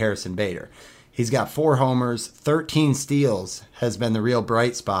 .250 Harrison Bader. He's got 4 homers, 13 steals has been the real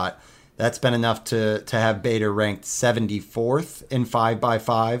bright spot. That's been enough to have Bader ranked 74th in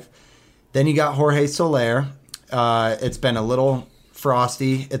 5x5. Then you got Jorge Soler. It's been a little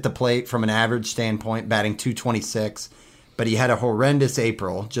frosty at the plate from an average standpoint, batting .226. But he had a horrendous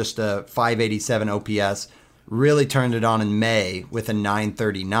April, just a .587 OPS. Really turned it on in May with a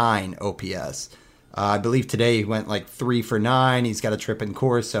 .939 OPS. I believe today he went like 3 for 9. He's got a trip in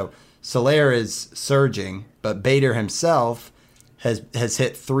course. So Soler is surging, but Bader himself has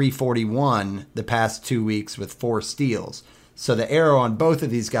hit .341 the past 2 weeks with 4 steals. So the arrow on both of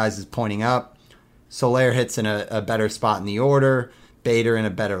these guys is pointing up. Soler hits in a better spot in the order. Bader in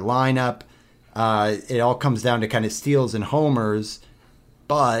a better lineup. It all comes down to kind of steals and homers,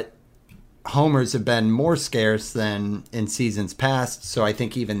 but homers have been more scarce than in seasons past, so I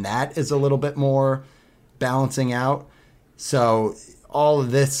think even that is a little bit more balancing out. So all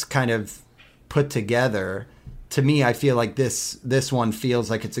of this kind of put together, to me, I feel like this one feels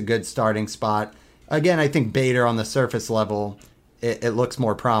like it's a good starting spot. Again, I think Bader on the surface level, it looks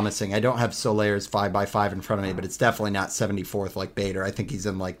more promising. I don't have Soler's 5x5 in front of me, but it's definitely not 74th like Bader. I think he's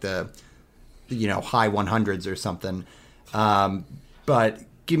in like the high 100s or something. But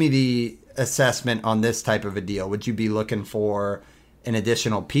give me the assessment on this type of a deal. Would you be looking for an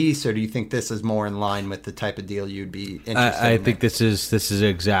additional piece, or do you think this is more in line with the type of deal you'd be interested in? I think this is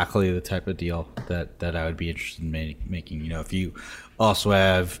exactly the type of deal that I would be interested in making. If you also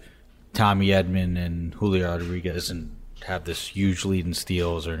have Tommy Edman and Julio Rodriguez and have this huge lead in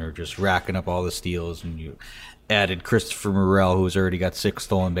steals, and are just racking up all the steals, and you added Christopher Morel, who's already got 6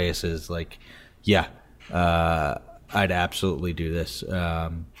 stolen bases, I'd absolutely do this.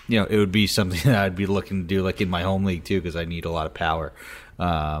 It would be something that I'd be looking to do like in my home league too, because I need a lot of power.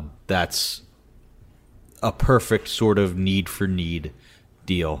 That's a perfect sort of need for need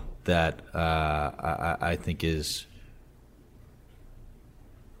deal that I think is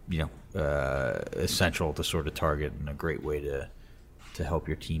essential to sort of target, and a great way to help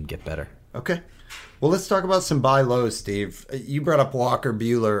your team get better. Okay. Well, let's talk about some buy lows, Steve. You brought up Walker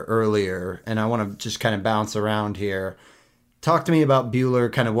Buehler earlier, and I want to just kind of bounce around here. Talk to me about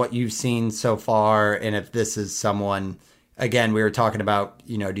Buehler, kind of what you've seen so far, and if this is someone, again, we were talking about,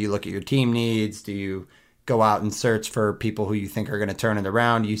 do you look at your team needs? Do you go out and search for people who you think are going to turn it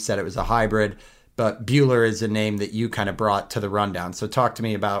around? You said it was a hybrid, but Buehler is a name that you kind of brought to the rundown. So talk to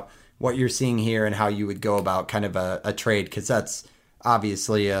me about what you're seeing here and how you would go about kind of a trade, because that's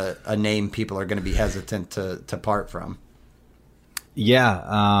obviously a name people are going to be hesitant to part from.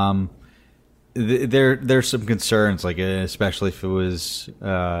 Yeah, there's some concerns, like especially if it was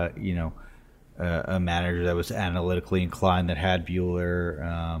a manager that was analytically inclined that had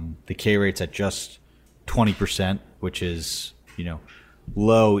Buehler. The K rate's at just 20%, which is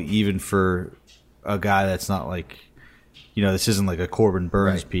low even for a guy that's not like this isn't like a Corbin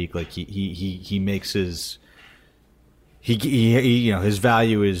Burns peak. Like he makes his. His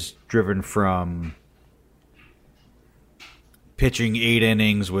value is driven from pitching 8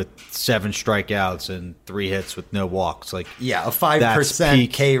 innings with 7 strikeouts and 3 hits with no walks. Like a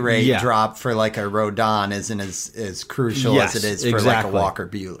 5% K rate drop for like a Rodon isn't as crucial as it is for like a Walker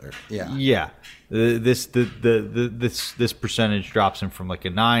Buehler. This percentage drops him from like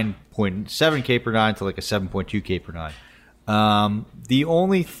a 9.7 K per 9 to like a 7.2 K per 9. The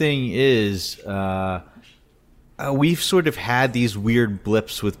only thing is. We've sort of had these weird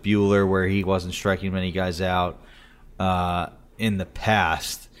blips with Buehler where he wasn't striking many guys out in the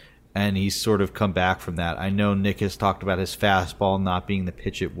past, and he's sort of come back from that. I know Nick has talked about his fastball not being the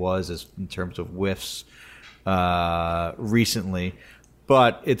pitch it was in terms of whiffs recently,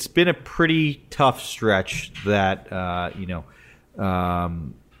 but it's been a pretty tough stretch that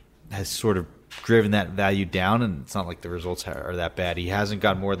has sort of driven that value down, and it's not like the results are that bad. He hasn't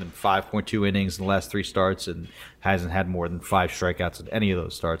got more than 5.2 innings in the last 3 starts and hasn't had more than 5 strikeouts in any of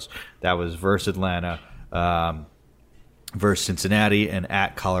those starts. That was versus Atlanta, versus Cincinnati, and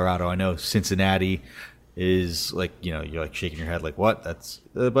at Colorado. I know Cincinnati is like, you're like shaking your head like, what? That's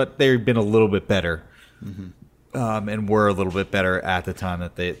but they've been a little bit better. And were a little bit better at the time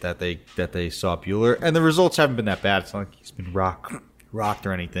that they saw Buehler, and the results haven't been that bad. It's not like he's been rocked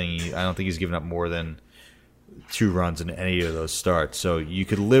or anything. I don't think he's given up more than 2 runs in any of those starts. So you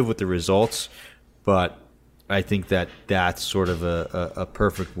could live with the results, but I think that that's sort of a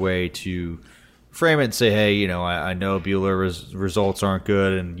perfect way to frame it and say, hey, I know Buehler's results aren't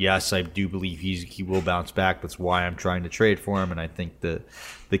good, and yes, I do believe he will bounce back. That's why I'm trying to trade for him, and I think the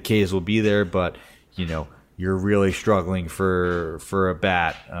K's will be there, but you're really struggling for a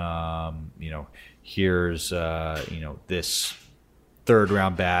bat. Here's this 3rd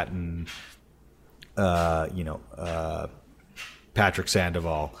round bat and Patrick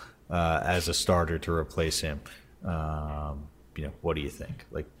Sandoval as a starter to replace him. What do you think?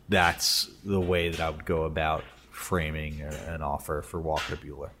 Like, that's the way that I would go about framing an offer for Walker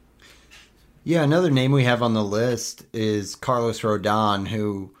Buehler. Yeah, another name we have on the list is Carlos Rodon,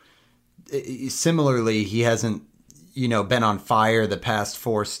 who similarly, he hasn't, been on fire the past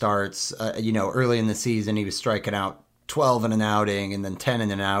 4 starts. Early in the season, he was striking out 12 in an outing and then 10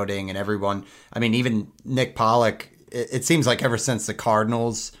 in an outing, and everyone, even Nick Pollock, it seems like ever since the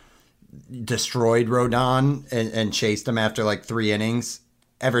Cardinals destroyed Rodon and chased him after like 3 innings,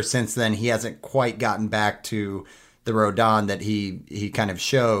 ever since then, he hasn't quite gotten back to the Rodon that he kind of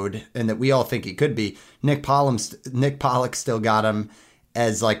showed and that we all think he could be. Nick Pollock still got him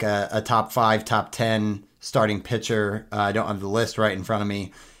as like a top 5, top 10 starting pitcher. I don't have the list right in front of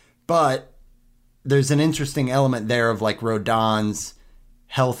me, but there's an interesting element there of like Rodon's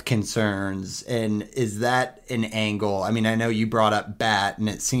health concerns. And is that an angle? I know you brought up bat, and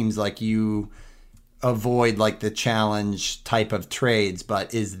it seems like you avoid like the challenge type of trades,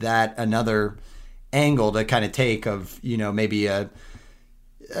 but is that another angle to kind of take of, maybe a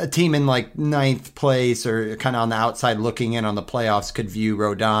team in like 9th place or kind of on the outside looking in on the playoffs could view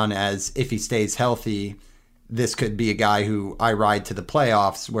Rodon as, if he stays healthy, this could be a guy who I ride to the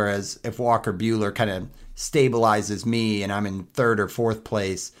playoffs. Whereas if Walker Buehler kind of stabilizes me and I'm in 3rd or 4th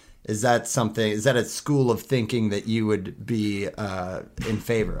place, is that a school of thinking that you would be in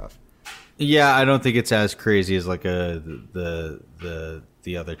favor of? Yeah, I don't think it's as crazy as like the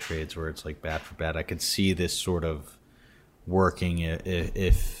other trades where it's like bat for bat. I could see this sort of working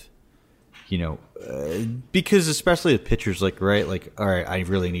if because especially with pitchers, like, right, like, all right, I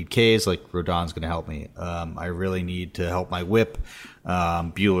really need K's, like Rodon's going to help me. I really need to help my whip.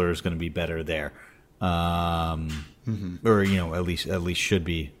 Buehler is going to be better there, or at least should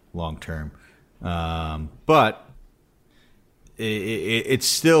be long term. But it's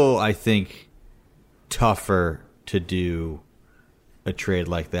still, I think, tougher to do a trade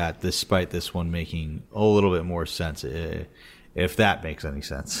like that, despite this one making a little bit more sense, if that makes any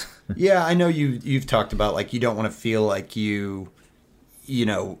sense. Yeah, I know you've talked about like you don't want to feel like you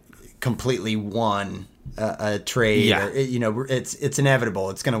completely won a trade. Yeah. Or, it's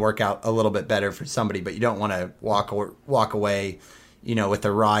inevitable. It's going to work out a little bit better for somebody, but you don't want to walk away, with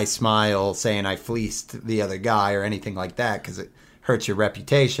a wry smile saying I fleeced the other guy or anything like that, because it hurts your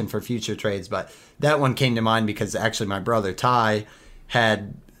reputation for future trades. But that one came to mind because actually my brother Ty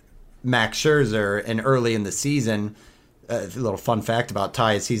had Max Scherzer, and early in the season, a little fun fact about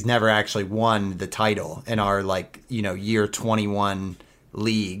Ty is he's never actually won the title in our year 21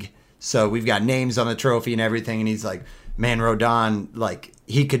 league. So we've got names on the trophy and everything, and he's like, man, Rodon, like,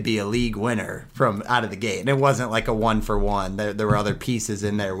 he could be a league winner from out of the gate. And it wasn't like a 1-for-1. There were other pieces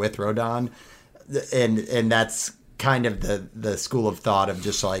in there with Rodon, and that's kind of the school of thought of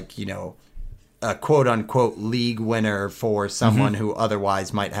just like, a quote unquote league winner for someone who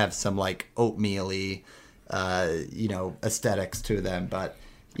otherwise might have some like oatmeal-y, aesthetics to them. But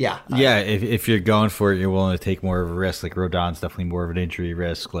yeah. If you're going for it, you're willing to take more of a risk. Like Rodon's definitely more of an injury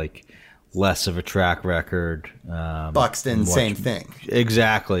risk, like less of a track record. Buxton, same thing.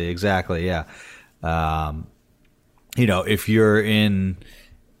 Exactly. Yeah. If you're in,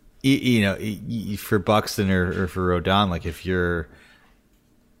 for Buxton or for Rodon, like if you're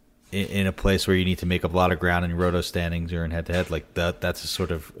in a place where you need to make up a lot of ground in roto standings or in head-to-head, like that's a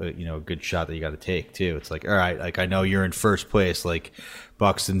sort of a good shot that you got to take too. It's like, all right, like I know you're in first place, like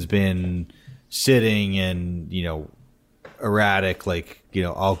Buxton's been sitting and erratic, like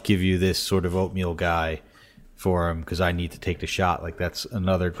I'll give you this sort of oatmeal guy for him because I need to take the shot. Like that's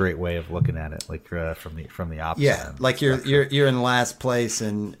another great way of looking at it. Like from the opposite. Yeah, end. like you're in last place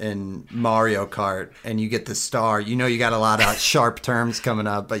in Mario Kart, and you get the star. You know you got a lot of sharp turns coming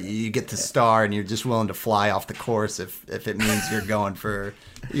up, but you get the star, and you're just willing to fly off the course if it means you're going for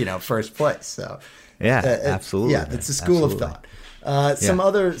first place. So absolutely. Yeah, it's a school of thought. Some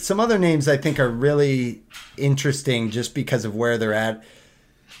other names I think are really interesting just because of where they're at.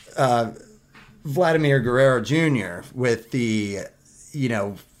 Vladimir Guerrero Jr. with the,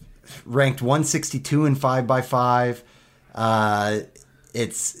 ranked 162 in 5x5.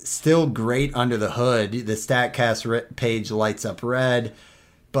 It's still great under the hood. The StatCast page lights up red,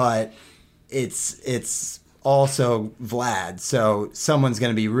 but it's also Vlad. So someone's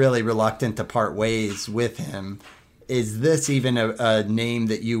going to be really reluctant to part ways with him. Is this even a name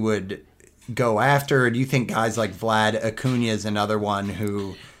that you would go after? Or do you think guys like Vlad Acuna is another one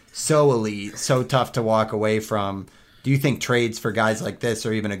who so elite, so tough to walk away from? Do you think trades for guys like this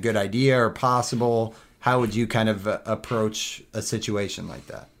are even a good idea or possible? How would you kind of approach a situation like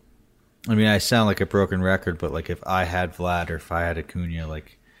that? I mean, I sound like a broken record, but like if I had Vlad or if I had Acuna,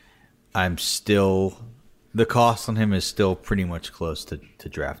 like I'm still the cost on him is still pretty much close to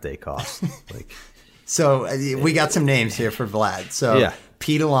draft day cost. Like, so we got some names here for Vlad. So yeah.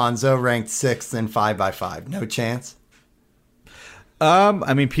 Pete Alonso ranked 6th in 5x5. No chance.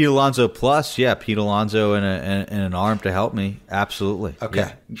 I mean, Pete Alonso plus, Pete Alonso and an arm to help me, absolutely. Okay,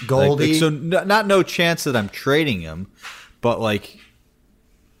 yeah. Goldie. So not no chance that I'm trading him, but like,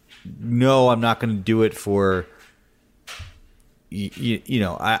 no, I'm not going to do it for.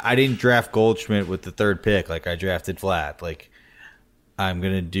 I didn't draft Goldschmidt with the 3rd pick. Like I drafted Vlad. Like I'm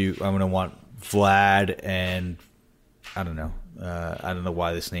gonna want Vlad and I don't know. I don't know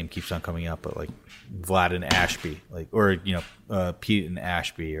why this name keeps on coming up, but like Vlad and Ashby, like, or Pete and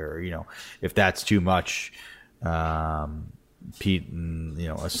Ashby, or if that's too much, Pete and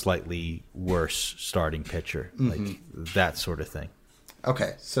a slightly worse starting pitcher, like that sort of thing.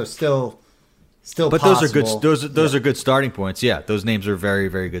 Okay, so still, but possible. those are good starting points. Yeah, those names are very,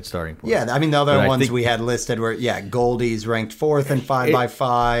 very good starting points. Yeah, I mean the other ones we had listed were Goldie's ranked 4th in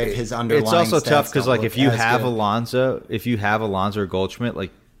 5x5. His underlying. It's also tough because like if you have good. Alonso or Goldschmidt,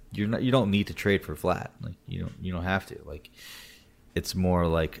 like you don't need to trade for Vlad. Like you don't have to. Like it's more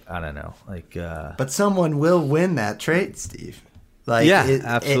like I don't know. Like but someone will win that trade, Steve. Like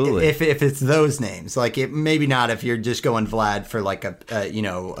absolutely. If it's those names, like maybe not if you're just going Vlad for like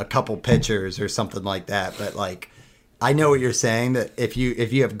a couple pitchers or something like that. But like I know what you're saying, that if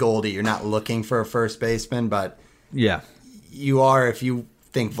you have Goldie, you're not looking for a first baseman, but you are if you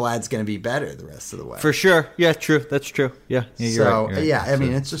think Vlad's going to be better the rest of the way. For sure. Yeah, true. That's true. Yeah. You're right. Yeah, I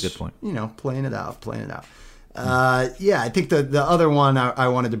mean, it's just, good point. Playing it out. I think the other one I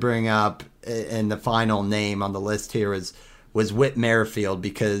wanted to bring up, and the final name on the list here was Whit Merrifield,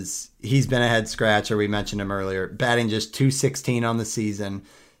 because he's been a head scratcher. We mentioned him earlier, batting just .216 on the season.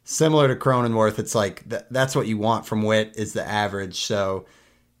 Similar to Cronenworth, it's like that's what you want from Whit is the average. So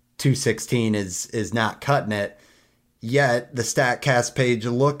 .216 is not cutting it. Yet the StatCast page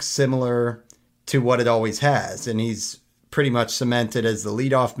looks similar to what it always has, and he's pretty much cemented as the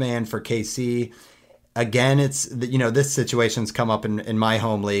leadoff man for KC. Again, it's this situation's come up in my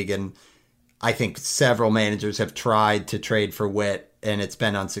home league, and I think several managers have tried to trade for Whit, and it's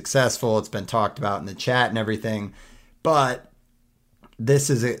been unsuccessful. It's been talked about in the chat and everything, but this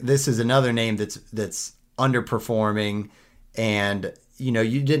is another name that's underperforming, and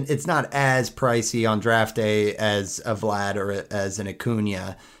it's not as pricey on draft day as a Vlad or as an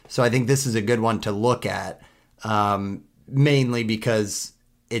Acuna. So I think this is a good one to look at, mainly because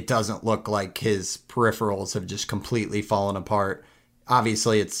it doesn't look like his peripherals have just completely fallen apart.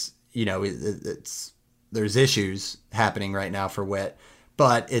 Obviously, it's there's issues happening right now for Whit,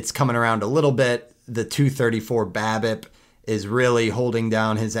 but it's coming around a little bit. The 234 BABIP is really holding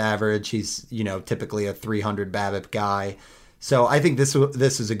down his average. He's typically a 300 BABIP guy. So I think this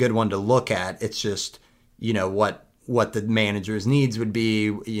is a good one to look at. It's just, what the manager's needs would be,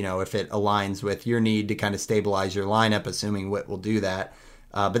 if it aligns with your need to kind of stabilize your lineup, assuming Whit will do that.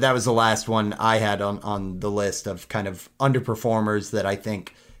 But that was the last one I had on the list of kind of underperformers that I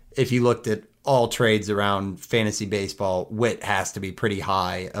think if you looked at all trades around fantasy baseball, Whit has to be pretty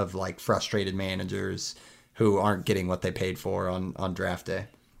high of like frustrated managers who aren't getting what they paid for on draft day.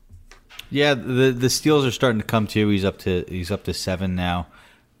 Yeah, the steals are starting to come too. He's up to 7 now.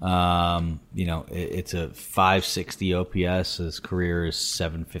 It's a 560 OPS. His career is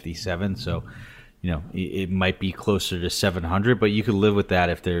 757. So, it might be closer to 700, but you could live with that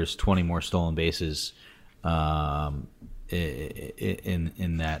if there's 20 more stolen bases in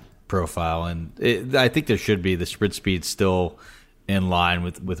that profile, and I think there should be the sprint speed still in line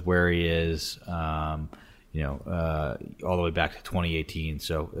with where he is. All the way back to 2018.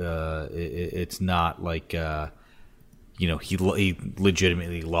 So it's not like he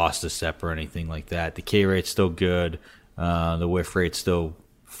legitimately lost a step or anything like that. The K rate's still good. The whiff rate's still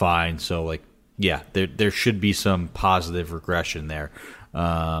fine. So like, yeah, there should be some positive regression there.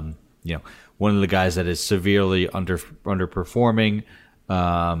 One of the guys that is severely underperforming.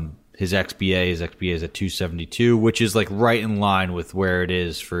 His XBA is at 272, which is like right in line with where it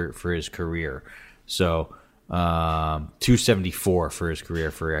is for his career. So 274 for his career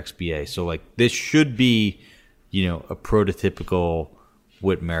for XBA. So like this should be, a prototypical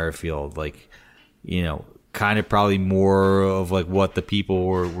Whit Merrifield, like, kind of probably more of like what the people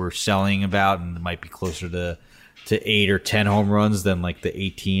were selling about, and it might be closer to 8 or 10 home runs than like the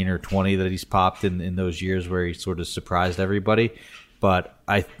 18 or 20 that he's popped in those years where he sort of surprised everybody. But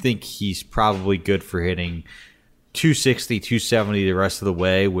I think he's probably good for hitting 260, 270 the rest of the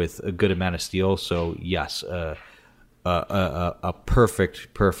way with a good amount of steals. So yes, a perfect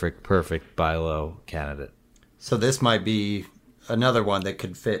buy low candidate. So this might be another one that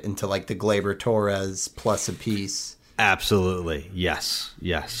could fit into like the Gleyber Torres plus a piece. Absolutely. Yes.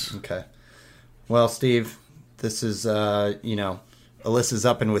 Okay. Well, Steve, this is, Alyssa's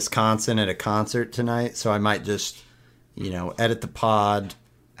up in Wisconsin at a concert tonight, so I might just, edit the pod,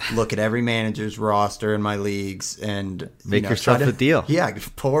 look at every manager's roster in my leagues, and make yourself a deal. Yeah,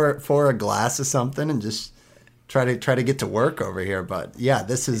 pour a glass of something and just try to get to work over here. But yeah,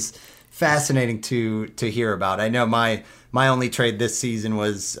 this is fascinating to hear about. I know my only trade this season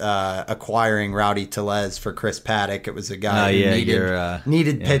was acquiring Rowdy Tellez for Chris Paddock. It was a guy who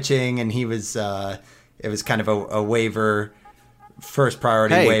needed pitching, and he was it was kind of a waiver. First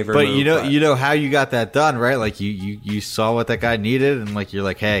priority waiver. But move, you know how you got that done, right? Like you saw what that guy needed, and like you're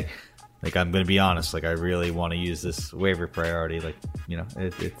like, hey, like I'm gonna be honest, like I really want to use this waiver priority. Like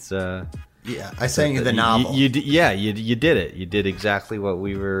it's I sent you the novel. You did it. You did exactly what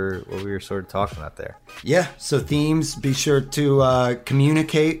we were sort of talking about there. Yeah. So themes, be sure to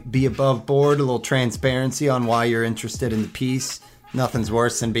communicate, be above board, a little transparency on why you're interested in the piece. Nothing's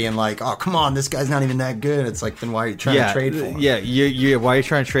worse than being like, oh, come on, this guy's not even that good. It's like, then why are you trying to trade for him? Yeah, why are you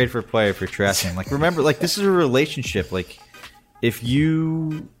trying to trade for a player if you're trashing him? Like, remember, like, this is a relationship. Like, if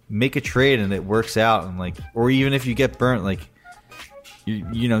you make a trade and it works out, and like, or even if you get burnt, like, you're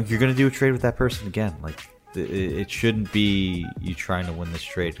going to do a trade with that person again. Like, it shouldn't be you trying to win this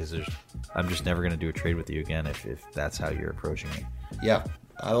trade, because I'm just never going to do a trade with you again if that's how you're approaching it. Yeah.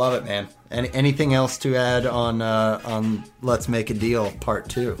 I love it, man. Anything else to add on Let's Make a Deal Part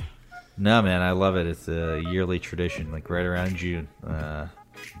 2? No, man, I love it. It's a yearly tradition, like right around June.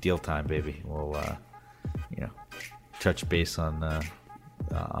 Deal time, baby. We'll, touch base on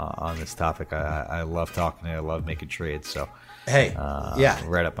this topic. I love talking. I love making trades. So, hey,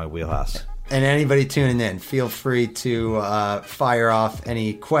 right up my wheelhouse. And anybody tuning in, feel free to fire off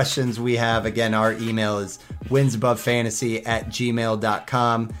any questions we have. Again, our email is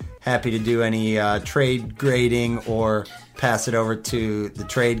winsabovefantasy@gmail.com. Happy to do any trade grading or pass it over to the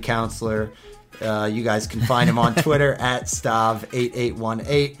trade counselor. You guys can find him on Twitter at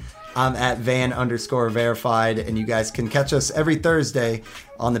Stav8818. I'm at Van_verified, and you guys can catch us every Thursday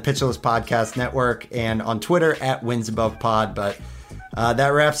on the Pitcherless Podcast Network and on Twitter at WinsAbovePod. But that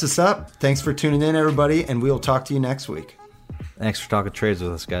wraps us up. Thanks for tuning in, everybody, and we'll talk to you next week. Thanks for talking trades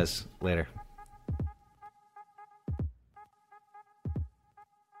with us, guys. Later.